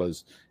 million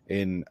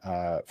in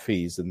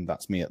fees, and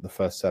that's me at the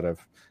first set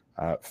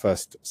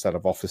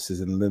of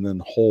offices in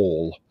Linen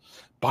Hall.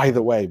 By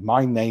the way,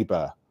 my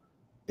neighbor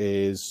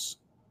is,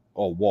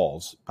 or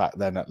was back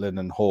then at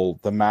Linen Hall,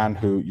 the man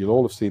who you'll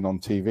all have seen on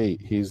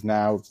TV. He's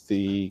now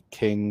the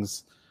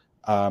King's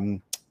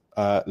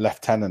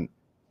lieutenant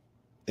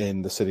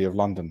in the City of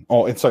London.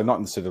 Sorry, not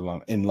in the City of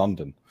London, in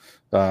London.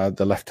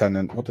 The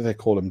lieutenant, what do they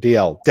call him?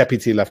 DL,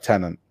 Deputy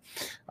Lieutenant.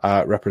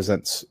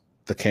 Represents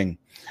the king.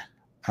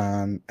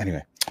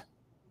 Anyway,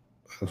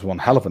 it was one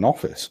hell of an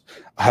office.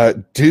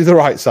 Do the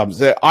right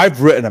sums. I've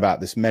written about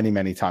this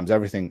many times,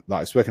 everything that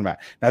I've spoken about.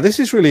 Now, this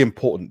is really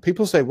important.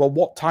 People say, well,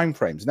 what time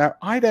frames? Now,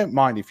 I don't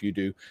mind if you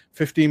do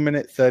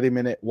 15-minute,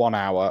 30-minute, 1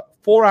 hour,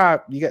 4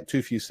 hour, you get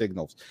too few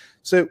signals.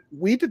 So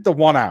we did the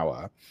 1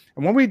 hour,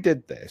 and when we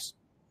did this,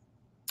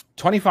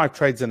 25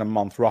 trades in a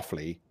month,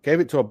 roughly, gave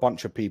it to a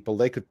bunch of people.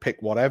 They could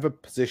pick whatever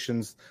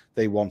positions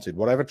they wanted,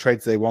 whatever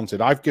trades they wanted.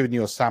 I've given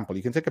you a sample.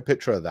 You can take a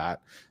picture of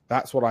that.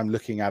 That's what I'm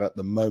looking at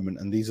the moment,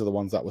 and these are the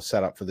ones that were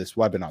set up for this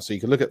webinar. So you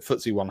can look at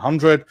FTSE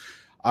 100,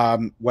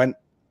 went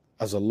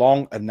as a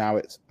long, and now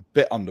it's a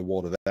bit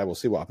underwater there. We'll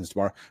see what happens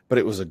tomorrow. But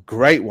it was a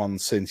great one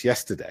since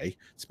yesterday.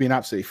 It's been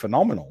absolutely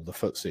phenomenal, the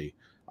FTSE,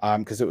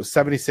 because it was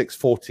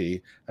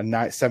 76.40, and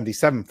now it's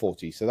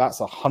 77.40. So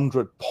that's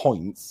 100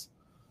 points.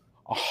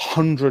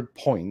 100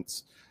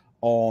 points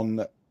on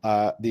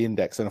the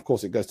index, and of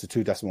course it goes to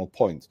 2 decimal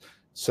points,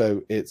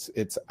 so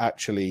it's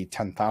actually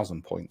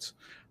 10,000 points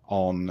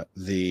on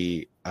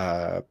the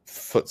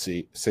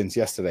FTSE since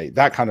yesterday.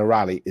 That kind of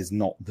rally is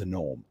not the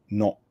norm,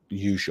 not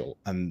usual,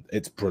 and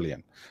it's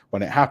brilliant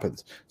when it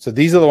happens. So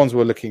these are the ones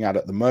we're looking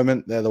at the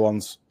moment. They're the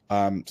ones,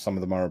 some of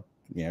them are,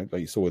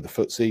 like you saw with the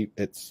FTSE,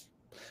 it's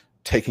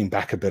taking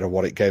back a bit of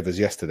what it gave us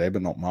yesterday,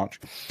 but not much.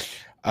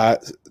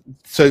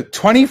 So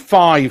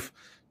 25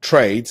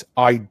 trades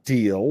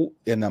ideal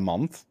in a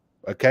month,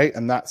 okay,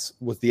 and that's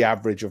with the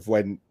average of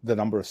when the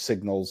number of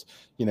signals,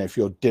 if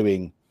you're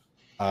doing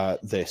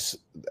this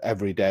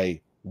every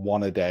day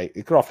one a day.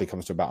 It roughly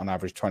comes to about on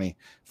average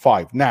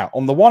 25. Now,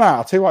 on the 1 hour,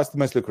 I'll tell you why it's the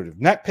most lucrative.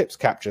 Net pips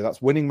capture,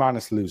 that's winning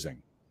minus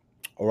losing.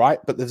 All right,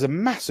 but there's a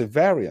massive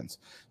variance.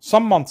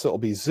 Some months it'll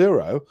be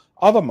 0.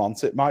 Other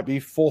months it might be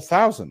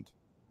 4,000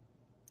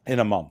 in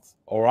a month.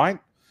 All right,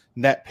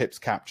 net pips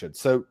captured.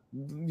 So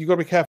you've got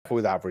to be careful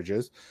with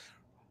averages.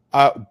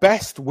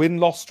 Best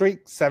win-loss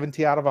streak,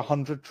 70 out of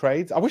 100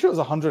 trades. I wish it was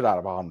 100 out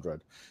of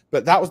 100,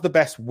 but that was the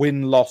best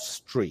win-loss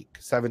streak,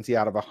 70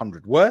 out of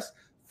 100. Worse,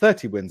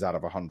 30 wins out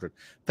of 100.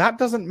 That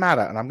doesn't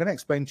matter, and I'm going to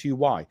explain to you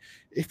why.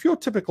 If your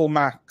typical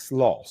max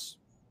loss,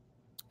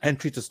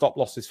 entry to stop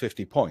loss is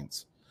 50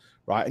 points,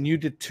 right? And you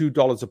did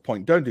 $2 a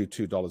point. Don't do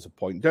 $2 a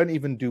point. Don't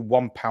even do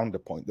 £1 a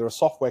point. There are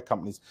software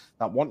companies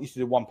that want you to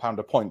do £1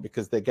 a point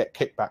because they get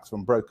kickbacks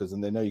from brokers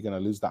and they know you're going to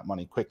lose that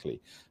money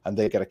quickly, and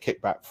they get a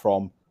kickback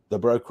from the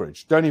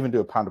brokerage. Don't even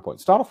do £1 a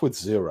point. Start off with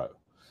 0.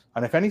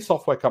 And if any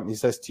software company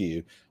says to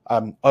you,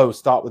 oh,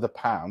 start with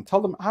 £1, tell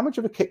them how much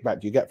of a kickback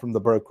do you get from the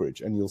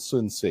brokerage, and you'll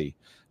soon see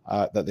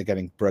that they're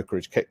getting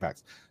brokerage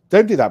kickbacks.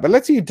 Don't do that. But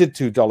let's say you did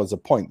 $2 a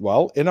point.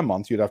 Well, in a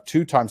month, you'd have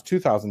 2 times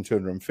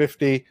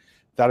 2,250.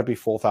 That'd be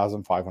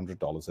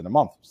 $4,500 in a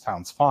month.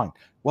 Sounds fine.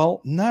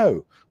 Well,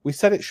 no, we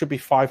said it should be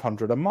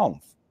 500 a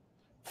month.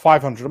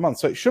 500 a month.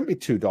 So it shouldn't be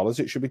 $2.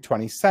 It should be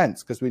 20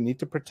 cents because we need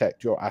to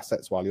protect your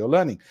assets while you're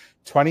learning.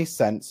 20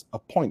 cents a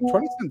point.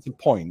 20 cents a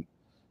point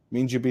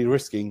means you'd be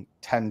risking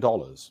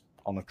 $10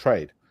 on a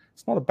trade.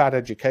 It's not a bad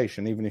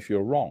education, even if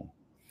you're wrong.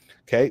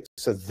 Okay,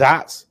 so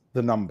that's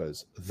the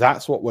numbers.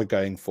 That's what we're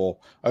going for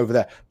over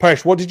there.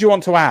 Paresh, what did you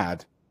want to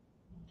add?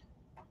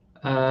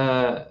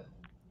 By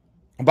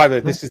the way,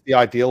 this is the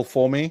ideal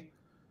for me.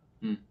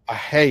 I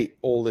hate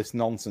all this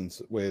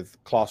nonsense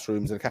with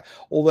classrooms.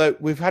 Although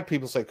we've had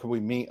people say, can we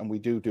meet? And we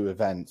do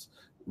events,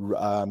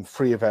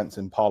 free events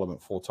in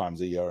Parliament 4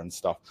 times a year and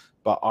stuff.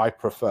 But I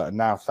prefer,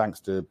 now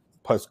thanks to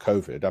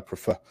post-COVID, I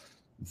prefer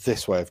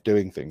this way of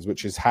doing things,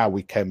 which is how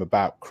we came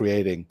about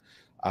creating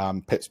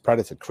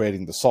pipspredator,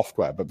 creating the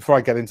software. But before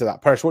I get into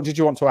that, Paresh, what did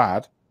you want to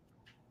add?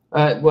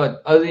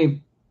 Well, I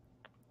only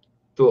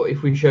thought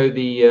if we show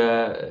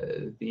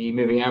the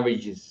moving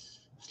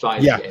averages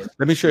slides again.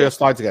 Let me show you your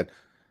slides again.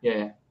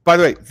 Yeah. By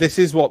the way, this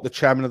is what the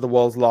chairman of the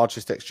world's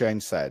largest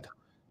exchange said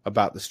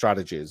about the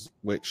strategies,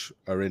 which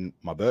are in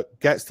my book.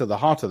 Gets to the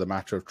heart of the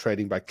matter of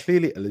trading by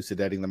clearly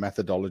elucidating the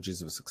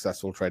methodologies of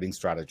successful trading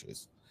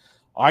strategies.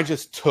 I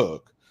just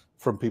took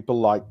from people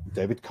like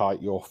David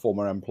Kite, your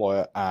former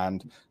employer,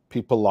 and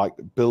people like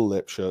Bill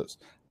Lipschutz,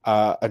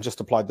 and just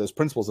applied those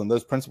principles. And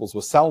those principles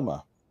were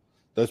Selma.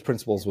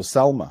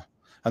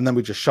 And then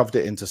we just shoved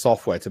it into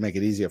software to make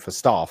it easier for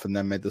staff, and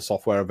then made the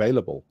software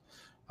available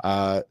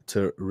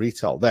to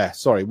retail. There.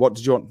 Sorry, what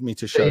did you want me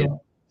to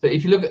show? So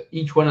if you look at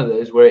each one of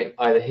those, where it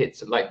either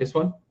hits, like this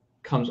one,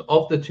 comes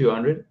off the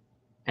 200,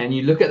 and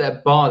you look at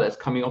that bar that's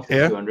coming off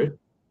the 200,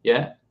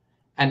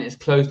 and it's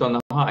closed on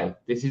the high.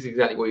 This is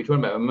exactly what you're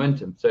talking about,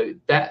 momentum. So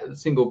that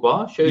single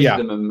bar shows you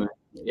the momentum.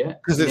 Yeah,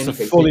 because it's a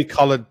fully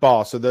colored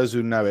bar. So those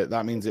who know it,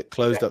 that means it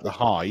closed at the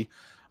high,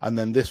 and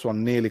then this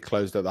one nearly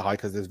closed at the high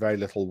because there's very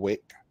little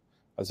wick,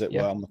 as it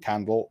were, on the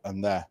candle,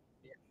 and there.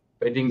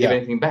 But it didn't give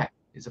anything back.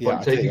 It's a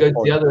point. So if you go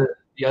to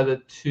the other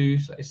two,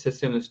 it's a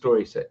similar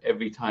story. So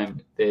every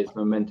time there's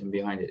momentum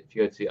behind it. If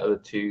you go to the other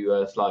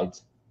 2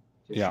 slides,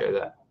 just show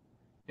that.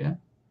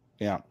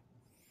 Yeah.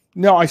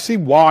 No, I see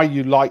why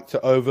you like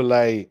to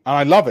overlay, and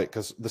I love it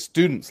because the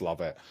students love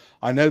it.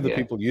 I know the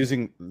people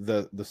using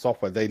the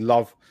software, they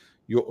love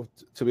your.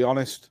 To be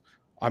honest,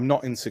 I'm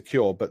not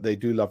insecure, but they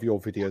do love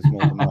your videos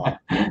more than mine.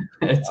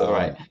 It's all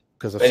right.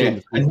 Because I've seen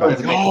the feedback.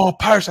 Oh,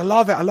 Paresh, I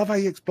love it. I love how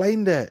you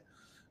explained it.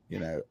 You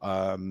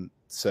know,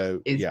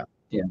 so yeah.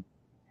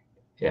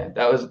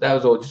 That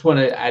was all. Just want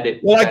to add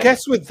it. Well, I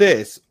guess with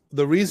this,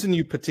 the reason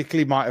you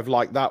particularly might have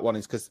liked that one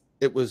is because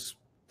it was.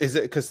 Is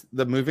it because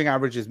the moving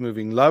average is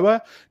moving lower?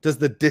 Does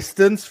the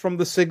distance from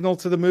the signal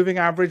to the moving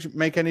average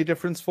make any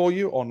difference for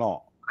you or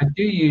not? I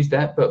do use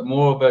that, but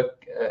more of a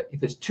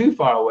if it's too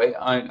far away,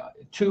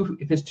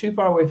 if it's too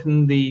far away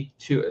from the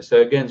 2,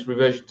 so again, it's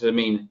reversion to the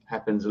mean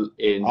happens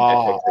in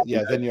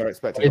FX. Then you're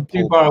expecting. If it's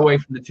too far away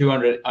from the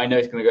 200, I know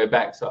it's going to go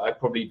back, so I'd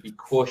probably be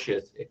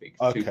cautious if it's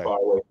too far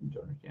away from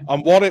 200. Yeah.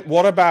 And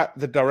what about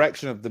the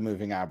direction of the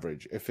moving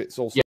average? If it's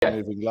also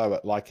moving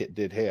lower, like it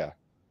did here.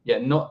 Yeah,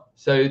 not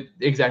so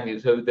exactly.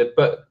 So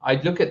but I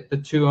look at the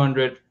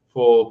 200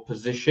 for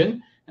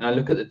position, and I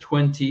look at the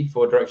 20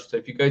 for direction. So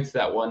if you go to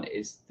that one,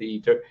 is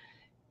the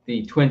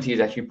 20 is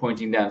actually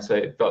pointing down, so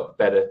it felt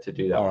better to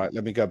do that. All right,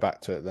 let me go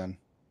back to it then.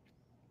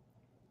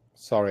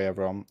 Sorry,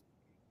 everyone.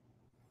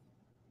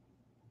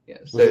 Yeah,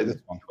 so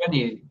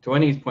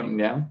 20 is pointing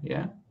down.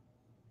 Yeah.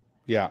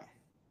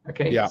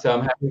 Okay. Yeah. So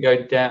I'm happy to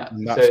go down.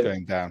 And that's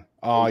going down.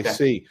 Oh, I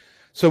see.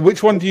 So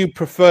which one do you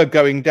prefer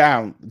going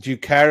down? Do you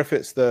care if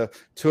it's the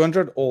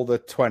 200 or the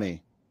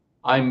 20?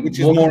 Which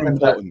is more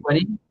important?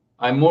 20.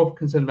 I'm more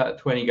concerned about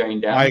 20 going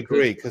down. I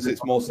agree, because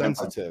it's more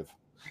sensitive.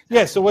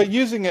 Yeah, so we're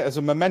using it as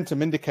a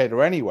momentum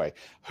indicator anyway.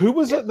 Who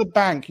was at the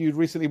bank you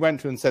recently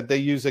went to and said they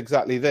use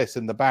exactly this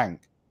in the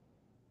bank?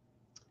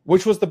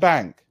 Which was the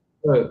bank?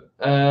 Oh,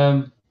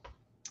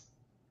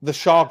 The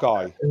Shah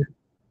guy.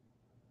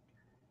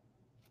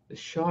 The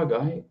Shah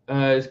guy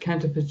is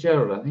Cantor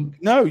Fitzgerald, I think.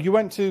 No, you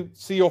went to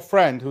see your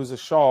friend who's a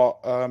Shah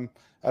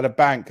at a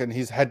bank, and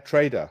he's head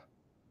trader.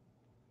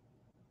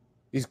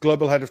 He's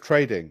global head of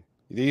trading.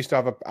 He used to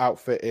have an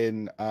outfit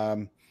in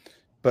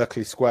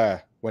Berkeley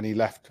Square when he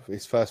left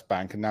his first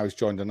bank, and now he's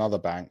joined another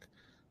bank.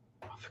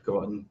 I've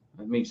forgotten.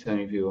 I meet so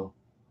many people.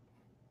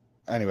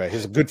 Anyway,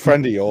 he's a good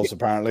friend of yours,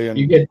 apparently. And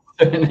you get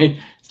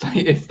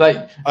it's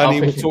like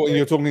and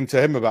you're talking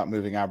to him about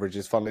moving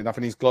averages, funnily enough,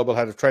 and he's global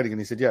head of trading,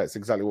 and he said, "Yeah, it's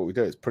exactly what we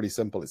do. It's pretty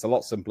simple. It's a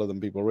lot simpler than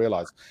people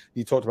realize."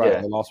 You talked about it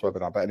in the last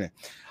webinar, but anyway,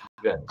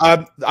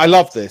 I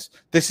love this.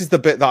 This is the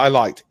bit that I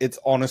liked. It's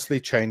honestly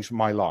changed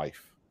my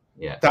life.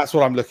 Yeah, that's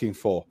what I'm looking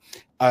for.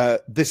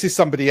 This is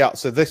somebody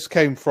else. So this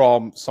came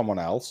from someone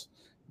else.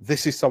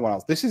 This is someone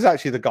else. This is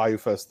actually the guy who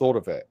first thought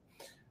of it.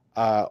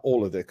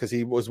 All of it, because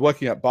he was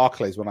working at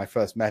Barclays when I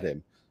first met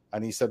him,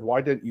 and he said, "Why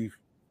don't you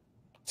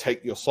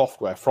take your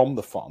software from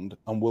the fund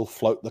and we'll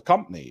float the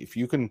company? If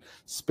you can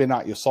spin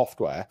out your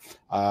software,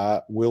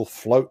 we'll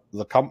float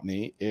the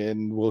company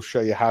and we'll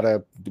show you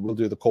we'll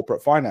do the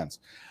corporate finance.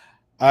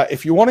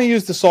 If you want to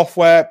use the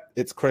software,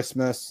 it's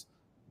Christmas,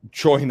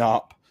 join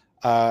up,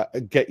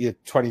 get your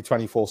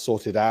 2024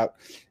 sorted out.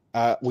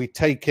 We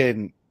take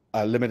in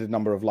a limited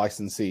number of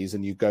licensees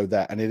and you go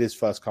there, and it is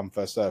first come,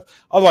 first serve.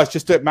 Otherwise,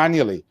 just do it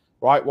manually,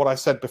 right? What I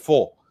said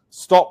before,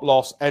 stop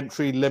loss,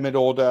 entry, limit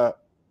order,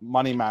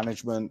 money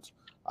management,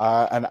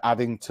 and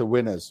adding to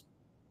winners.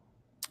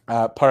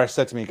 Paresh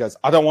said to me, he goes,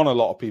 I don't want a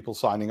lot of people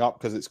signing up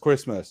because it's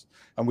Christmas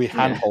and we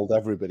handhold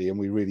everybody and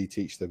we really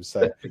teach them.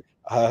 So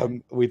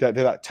we don't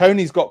do that.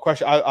 Tony's got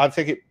questions. I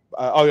think it,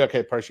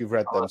 okay, Paresh, you've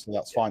read them, so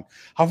that's fine.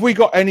 Have we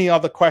got any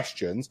other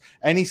questions?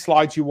 Any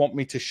slides you want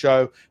me to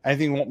show?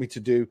 Anything you want me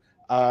to do?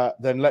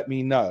 Then let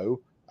me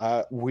know.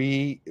 I'll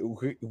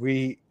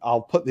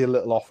put the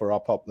little offer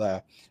up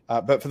there.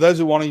 But for those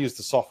who want to use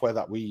the software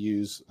that we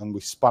use and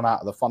we spun out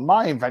of the fund,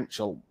 my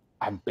eventual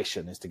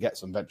ambition is to get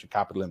some venture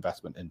capital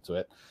investment into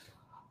it.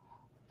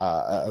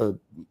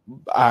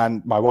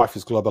 And my wife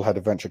is global head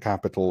of venture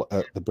capital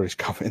at the British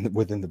government,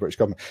 within the British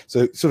government.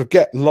 So sort of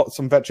get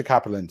some venture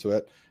capital into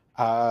it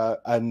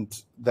and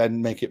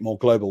then make it more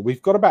global.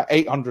 We've got about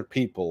 800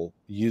 people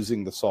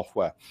using the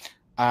software,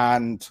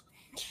 and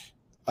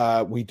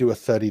we do a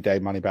 30-day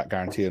money-back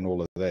guarantee and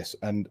all of this.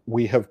 And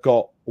we have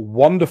got a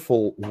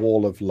wonderful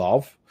wall of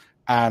love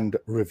and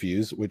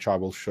reviews, which I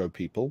will show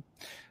people.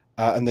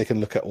 And they can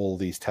look at all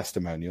these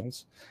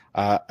testimonials.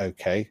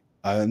 Okay.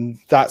 And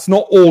that's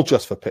not all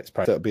just for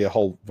pipspredator. It'll be a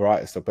whole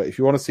variety of stuff. But if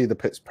you want to see the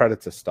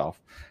pipspredator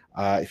stuff,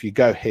 if you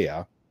go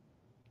here,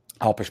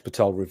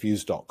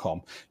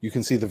 alpeshpatelreviews.com, you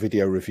can see the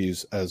video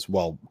reviews as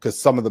well, because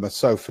some of them are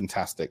so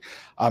fantastic,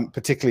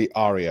 particularly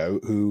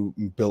Ario, who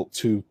built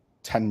two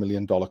 $10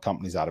 million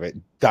companies out of it.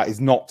 That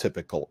is not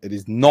typical. It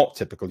is not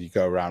typical you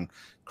go around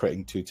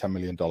creating two $10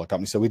 million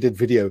companies. So we did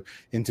video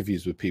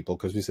interviews with people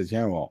because we said, you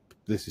know what,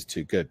 this is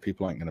too good.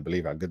 People aren't going to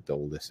believe how good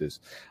all this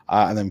is.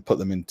 And then put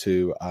them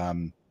into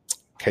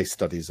case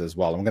studies as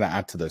well. I'm going to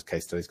add to those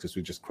case studies because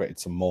we just created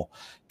some more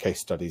case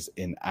studies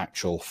in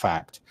actual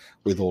fact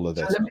with all of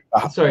this.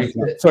 Sorry,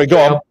 go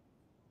on.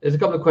 There's a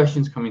couple of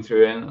questions coming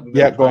through. And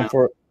go on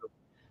for it.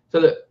 So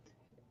look,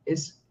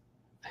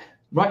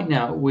 right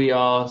now we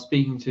are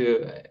speaking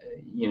to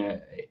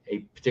a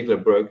particular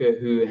broker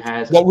who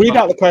has. Well, read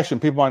out the question.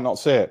 People might not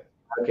see it.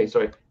 Okay,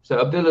 sorry. So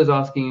Abdullah's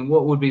asking,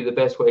 what would be the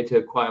best way to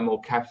acquire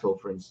more capital,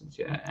 for instance?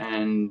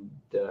 And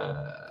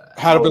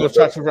how to build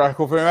attractive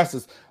capital for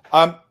investors.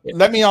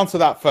 Let me answer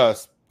that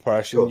first,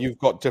 Paresh. Sure. You've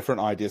got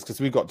different ideas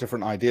because we've got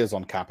different ideas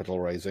on capital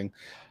raising.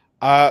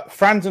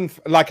 Friends and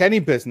like any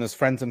business,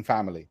 friends and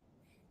family,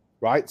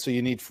 right? So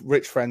you need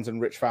rich friends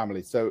and rich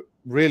family. So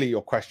really,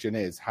 your question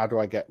is, how do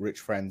I get rich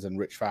friends and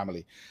rich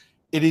family?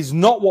 It is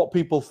not what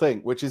people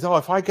think, which is,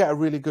 if I get a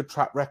really good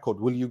track record,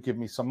 will you give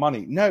me some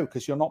money? No,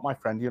 because you're not my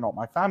friend, you're not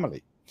my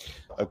family.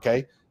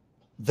 Okay.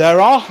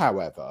 There are,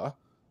 however,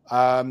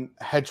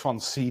 hedge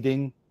fund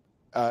seeding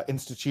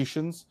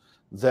institutions.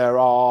 There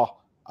are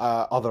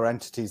other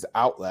entities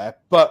out there.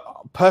 But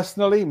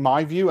personally,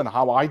 my view and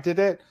how I did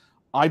it,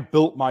 I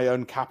built my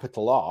own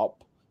capital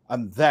up,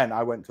 and then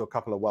I went to a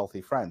couple of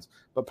wealthy friends.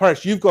 But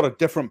Paresh, you've got a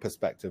different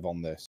perspective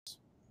on this.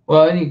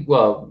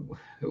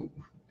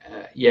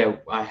 Yeah,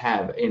 I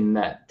have, in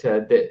that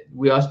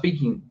we are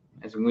speaking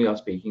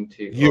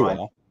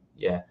to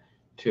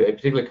to a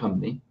particular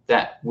company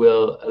that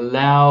will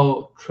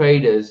allow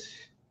traders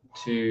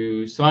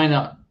to sign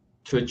up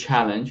to a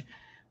challenge,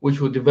 which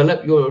will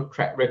develop your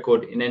track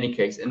record in any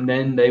case, and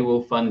then they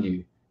will fund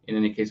you in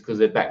any case because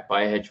they're backed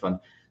by a hedge fund.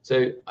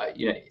 So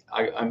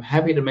I'm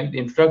happy to make the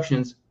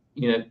introductions,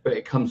 but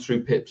it comes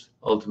through pips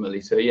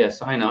ultimately. So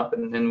sign up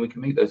and then we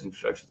can make those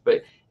introductions.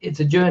 But it's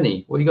a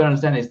journey. What you got to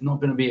understand is it's not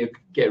going to be a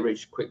get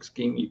rich quick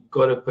scheme. You've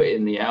got to put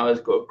in the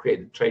hours, got to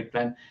create the trade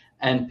plan,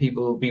 and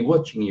people will be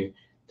watching you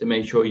to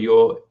make sure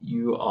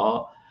you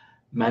are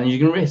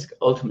managing risk.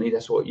 Ultimately,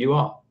 that's what you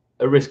are,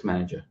 a risk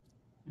manager.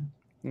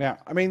 Yeah,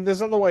 I mean,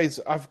 there's other ways.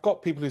 I've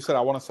got people who said,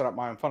 I want to set up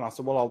my own fund. I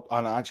said, well,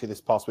 and actually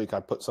this past week, I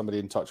put somebody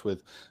in touch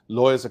with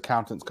lawyers,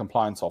 accountants,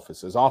 compliance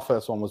officers. Our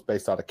first one was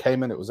based out of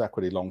Cayman. It was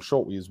equity long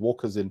short. We used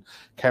Walkers in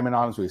Cayman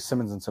Islands. We used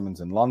Simmons and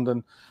Simmons in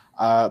London.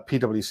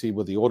 PwC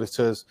were the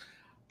auditors.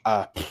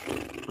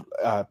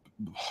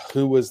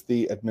 Who was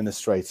the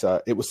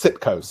administrator? It was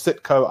Citco.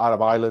 Citco out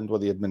of Ireland were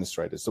the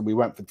administrators. So we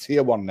went for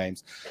tier one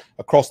names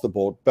across the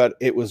board, but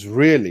it was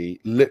really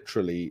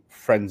literally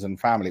friends and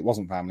family. It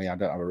wasn't family. I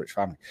don't have a rich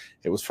family.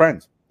 It was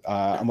friends.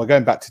 And we're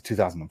going back to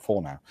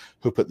 2004 now,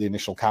 who put the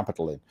initial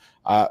capital in.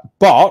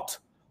 But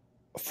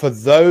for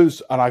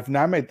those, and I've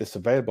now made this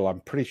available, I'm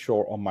pretty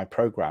sure on my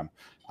program,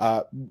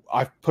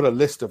 I've put a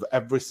list of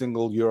every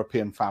single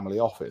European family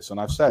office. And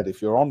I've said, if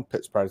you're on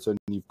pipspredator and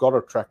you've got a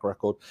track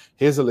record,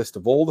 here's a list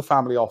of all the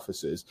family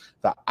offices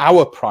that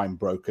our prime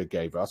broker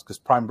gave us, because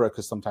prime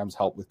brokers sometimes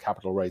help with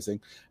capital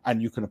raising,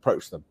 and you can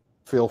approach them.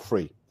 Feel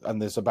free.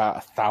 And there's about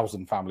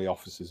 1,000 family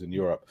offices in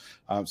Europe.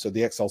 So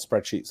the Excel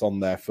spreadsheet's on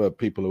there for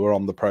people who are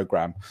on the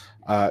program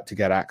to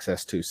get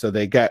access to. So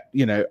they get,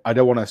 I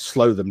don't want to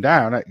slow them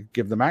down. I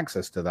give them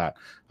access to that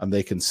and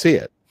they can see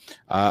it.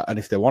 And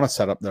if they want to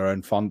set up their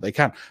own fund, they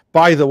can.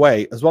 By the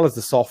way, as well as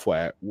the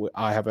software,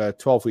 I have a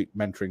 12-week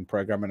mentoring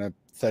program and a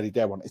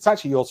 30-day one. It's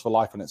actually yours for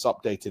life, and it's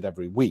updated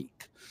every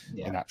week,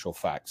 in actual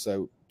fact.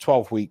 So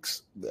 12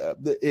 weeks,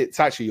 it's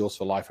actually yours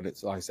for life, and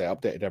it's, like I say,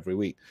 updated every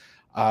week.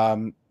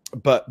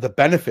 But the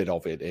benefit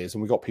of it is,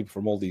 and we've got people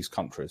from all these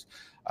countries,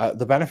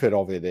 the benefit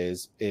of it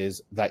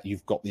is that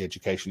you've got the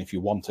education if you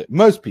want it.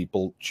 Most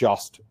people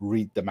just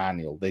read the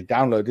manual. They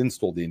download,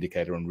 install the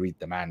indicator and read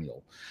the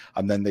manual.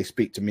 And then they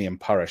speak to me and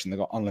Paresh, and they've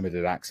got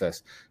unlimited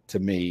access to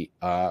me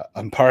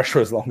and Paresh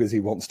for as long as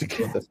he wants to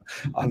give them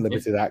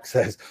unlimited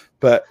access.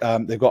 But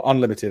they've got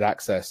unlimited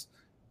access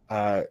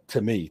to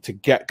me to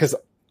get, because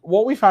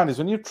what we found is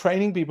when you're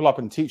training people up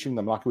and teaching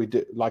them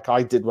like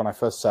I did when I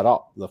first set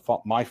up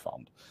my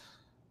fund,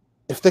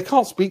 if they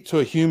can't speak to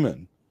a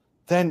human,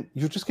 then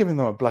you're just giving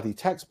them a bloody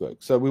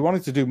textbook. So we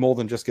wanted to do more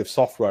than just give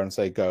software and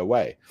say, go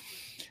away.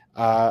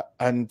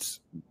 And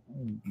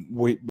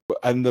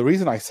the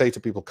reason I say to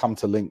people, come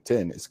to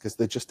LinkedIn, is because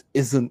there just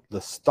isn't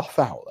the stuff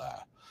out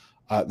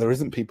there. There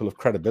isn't people of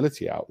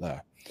credibility out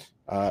there.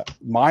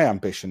 My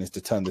ambition is to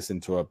turn this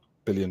into a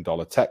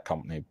billion-dollar tech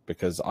company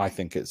because I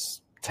think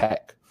it's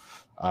tech.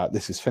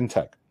 This is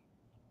fintech.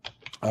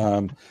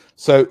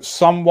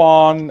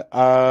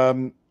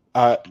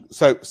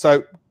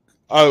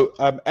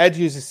 Ed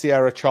uses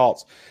Sierra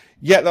charts.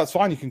 Yeah, that's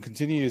fine. You can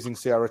continue using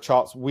Sierra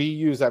charts. We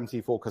use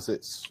MT4 because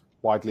it's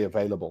widely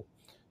available.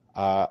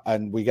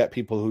 And we get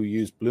people who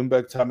use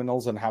Bloomberg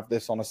terminals and have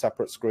this on a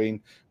separate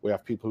screen. We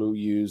have people who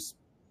use,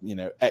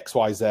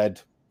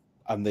 XYZ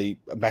and the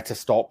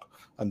Metastock,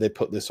 and they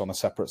put this on a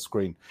separate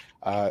screen.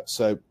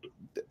 So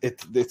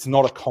it's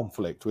not a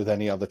conflict with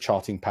any other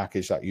charting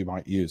package that you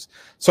might use.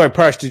 Sorry,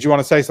 Paresh, did you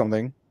want to say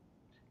something?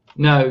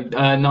 No,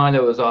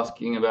 Nyla was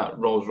asking about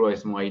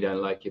Rolls-Royce and why you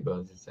don't like it, but I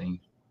was just saying.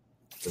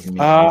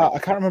 I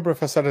can't remember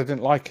if I said I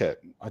didn't like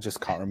it. I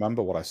just can't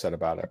remember what I said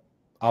about it.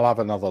 I'll have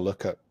another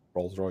look at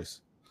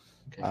Rolls-Royce.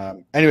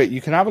 Okay. Anyway,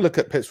 you can have a look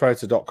at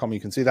pipspredator.com. You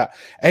can see that.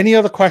 Any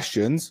other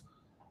questions?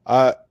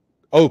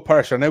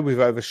 Paresh, I know we've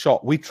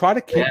overshot. We try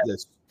to keep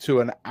this to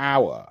an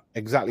hour,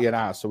 exactly an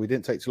hour, so we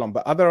didn't take too long.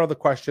 But are there other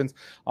questions?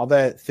 Are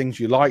there things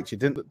you liked, you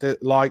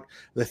didn't like,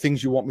 the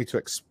things you want me to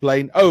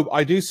explain?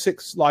 I do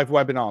 6 live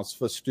webinars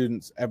for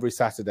students every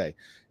Saturday.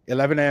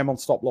 11 a.m. on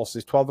stop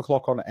losses, 12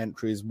 o'clock on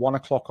entries, 1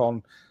 o'clock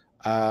on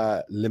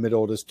limit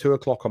orders, 2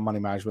 o'clock on money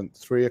management,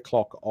 3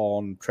 o'clock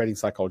on trading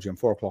psychology, and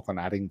 4 o'clock on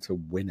adding to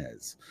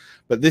winners.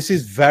 But this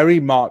is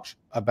very much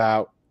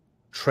about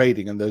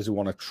trading and those who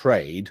want to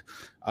trade,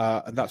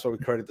 and that's why we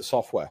created the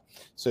software.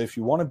 So if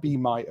you want to be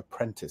my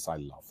apprentice, I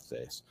love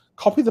this.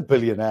 Copy the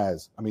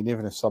billionaires. I mean,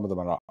 even if some of them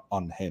are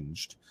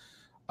unhinged,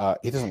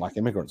 he doesn't like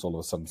immigrants all of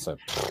a sudden. So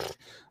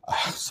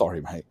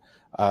sorry, mate,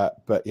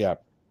 but yeah,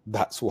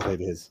 that's what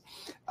it is.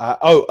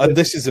 And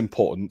this is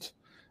important.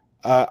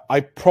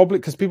 I probably,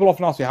 because people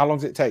often ask me how long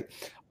does it take.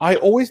 I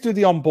always do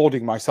the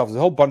onboarding myself. There's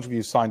a whole bunch of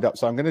you signed up,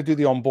 so I'm going to do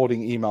the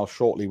onboarding email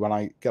shortly when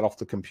I get off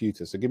the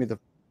computer. So give me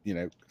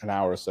an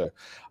hour or so.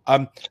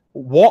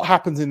 What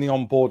happens in the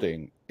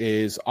onboarding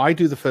is I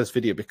do the first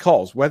video,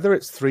 because whether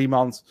it's 3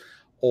 months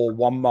or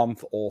 1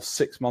 month or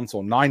 6 months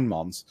or 9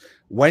 months,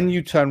 when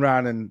you turn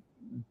around and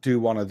do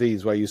one of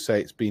these where you say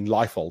it's been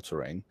life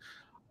altering,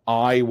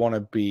 I want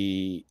to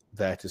be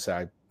there to say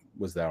I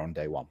was there on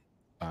day one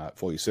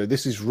for you. So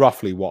this is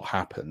roughly what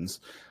happens.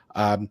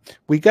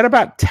 We get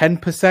about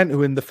 10%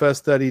 who in the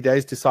first 30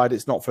 days decide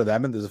it's not for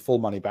them and there's a full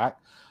money back.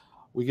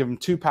 We give them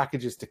 2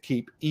 packages to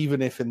keep,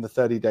 even if in the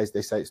 30 days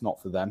they say it's not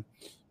for them,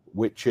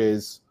 which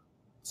is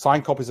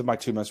signed copies of my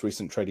 2 most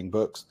recent trading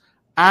books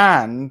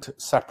and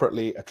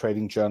separately a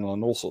trading journal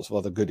and all sorts of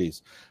other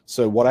goodies.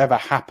 So whatever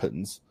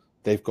happens,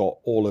 they've got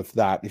all of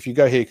that. If you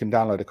go here, you can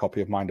download a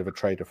copy of Mind of a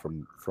Trader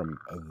from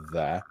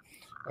there.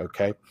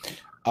 Okay.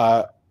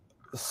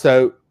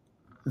 So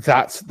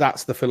that's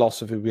the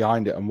philosophy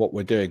behind it and what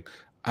we're doing.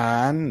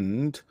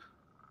 And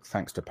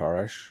thanks to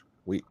Paresh,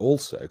 we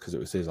also, because it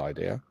was his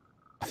idea,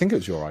 I think it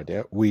was your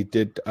idea, we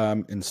did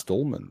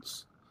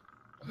installments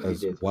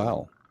as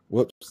well.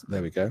 Whoops,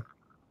 there we go.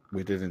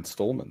 We did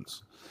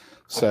installments.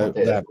 So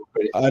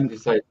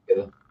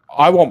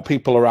I want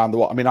people around the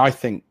world. I mean, I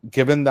think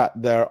given that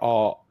there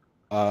are,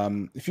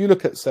 if you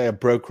look at, say, a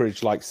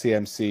brokerage like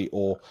CMC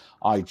or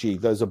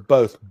IG, those are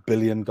both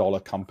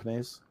billion-dollar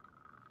companies.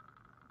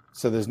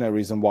 So there's no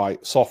reason why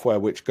software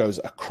which goes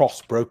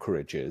across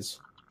brokerages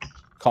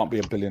can't be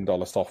a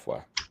billion-dollar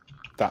software.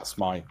 That's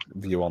my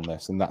view on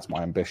this, and that's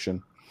my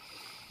ambition.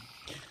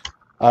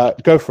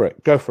 Go for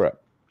it. Go for it.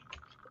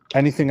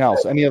 Anything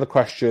else? Any other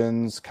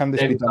questions? Can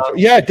this be done?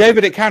 Yeah,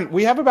 David, it can.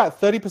 We have about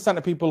 30%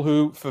 of people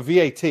who, for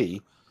VAT,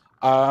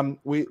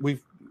 we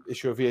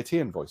issue a VAT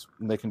invoice,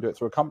 and they can do it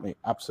through a company.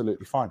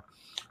 Absolutely fine.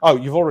 Oh,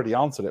 you've already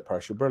answered it,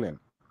 Paresh. You're brilliant.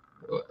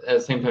 At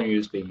the same time you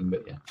were speaking,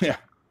 but yeah.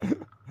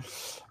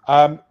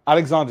 Yeah.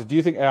 Alexander, do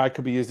you think AI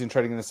could be used in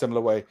trading in a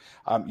similar way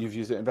you've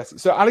used it in investing?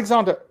 So,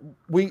 Alexander,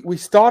 we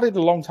started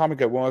a long time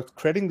ago when I was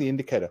creating the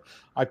indicator.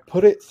 I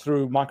put it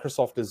through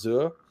Microsoft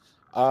Azure,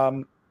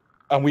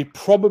 and we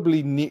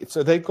probably need.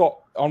 So they've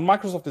got on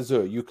Microsoft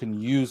Azure, you can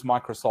use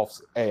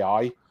Microsoft's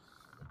AI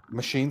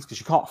machines because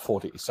you can't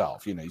afford it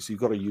yourself, you know. So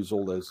you've got to use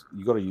all those.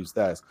 You've got to use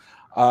theirs.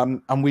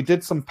 And we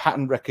did some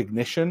pattern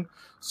recognition.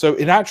 So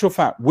in actual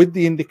fact, with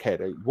the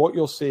indicator, what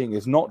you're seeing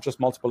is not just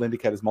multiple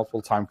indicators,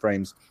 multiple time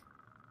frames,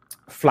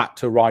 flat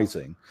to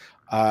rising.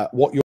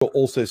 What you're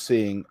also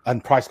seeing,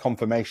 and price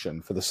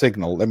confirmation for the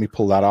signal, let me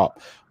pull that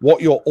up.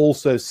 What you're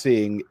also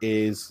seeing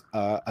is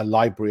a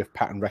library of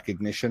pattern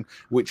recognition,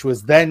 which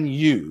was then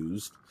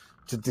used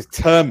to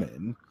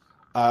determine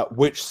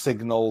which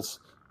signals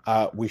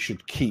we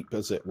should keep,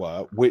 as it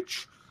were.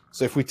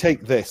 So if we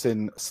take this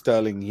in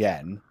sterling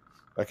yen,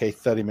 okay,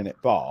 30-minute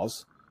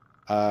bars,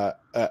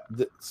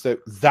 so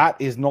that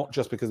is not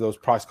just because there was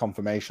price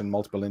confirmation,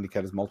 multiple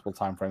indicators, multiple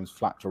timeframes,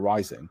 flat to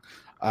rising.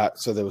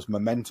 So there was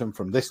momentum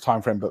from this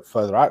time frame, but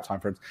further out time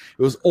frames.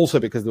 It was also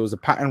because there was a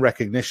pattern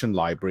recognition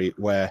library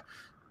where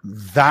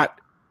that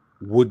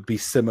would be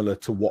similar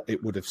to what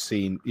it would have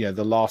seen. You know,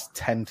 the last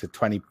 10 to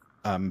 20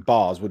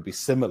 bars would be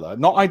similar,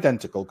 not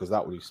identical because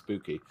that would be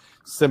spooky,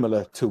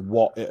 similar to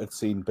what it had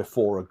seen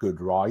before a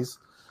good rise.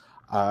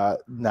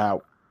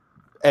 Now,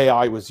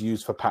 AI was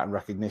used for pattern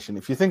recognition.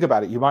 If you think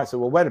about it, you might say,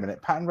 well, wait a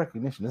minute, pattern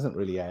recognition isn't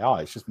really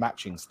AI. It's just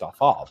matching stuff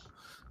up.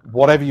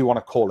 Whatever you want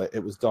to call it,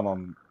 it was done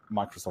on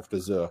Microsoft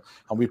Azure.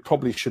 And we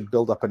probably should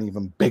build up an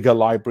even bigger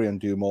library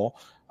and do more.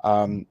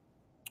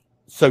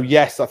 So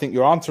yes, I think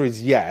your answer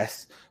is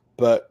yes,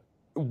 but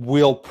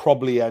we'll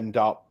probably end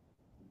up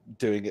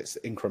doing it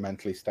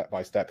incrementally, step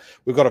by step.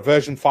 We've got a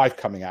version 5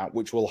 coming out,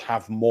 which will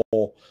have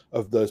more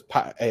of those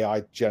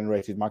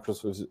AI-generated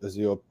Microsoft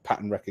Azure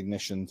pattern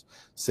recognition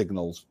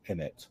signals in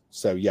it.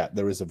 So yeah,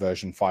 there is a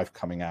version 5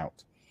 coming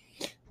out.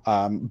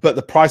 But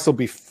the price will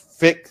be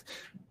fixed.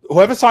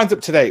 Whoever signs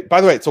up today,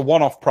 by the way, it's a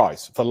one-off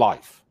price for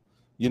life.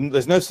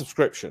 There's no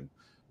subscription.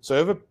 So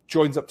whoever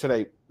joins up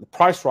today, the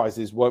price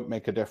rises won't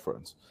make a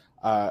difference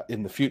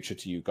in the future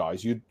to you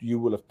guys. You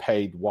will have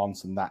paid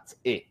once and that's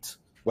it,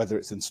 whether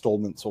it's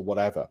installments or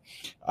whatever.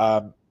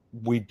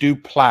 We do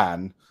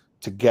plan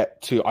to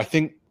get to, I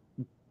think,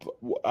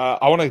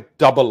 I want to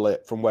double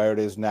it from where it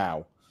is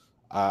now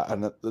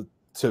and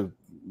to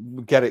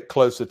get it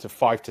closer to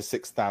 5,000 to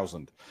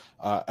 6,000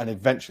 and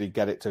eventually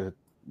get it to,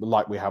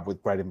 like we have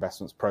with Great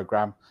Investments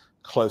Program,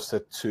 closer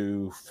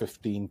to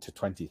 15,000 to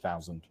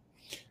 20,000.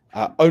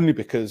 Only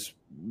because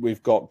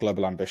we've got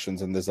global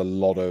ambitions and there's a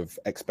lot of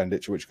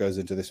expenditure which goes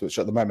into this, which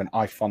at the moment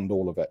I fund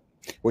all of it,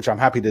 which I'm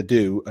happy to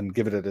do and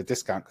give it at a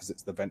discount because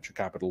it's the venture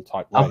capital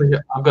type way.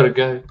 I've got to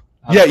go.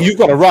 Yeah, you've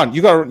got to run.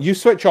 You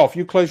switch off.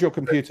 You close your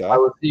computer. I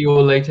will see you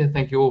all later.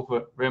 Thank you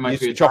all very much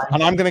for your time.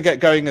 And I'm going to get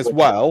going as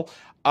well.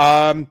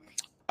 Who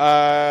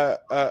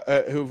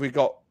have we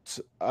got?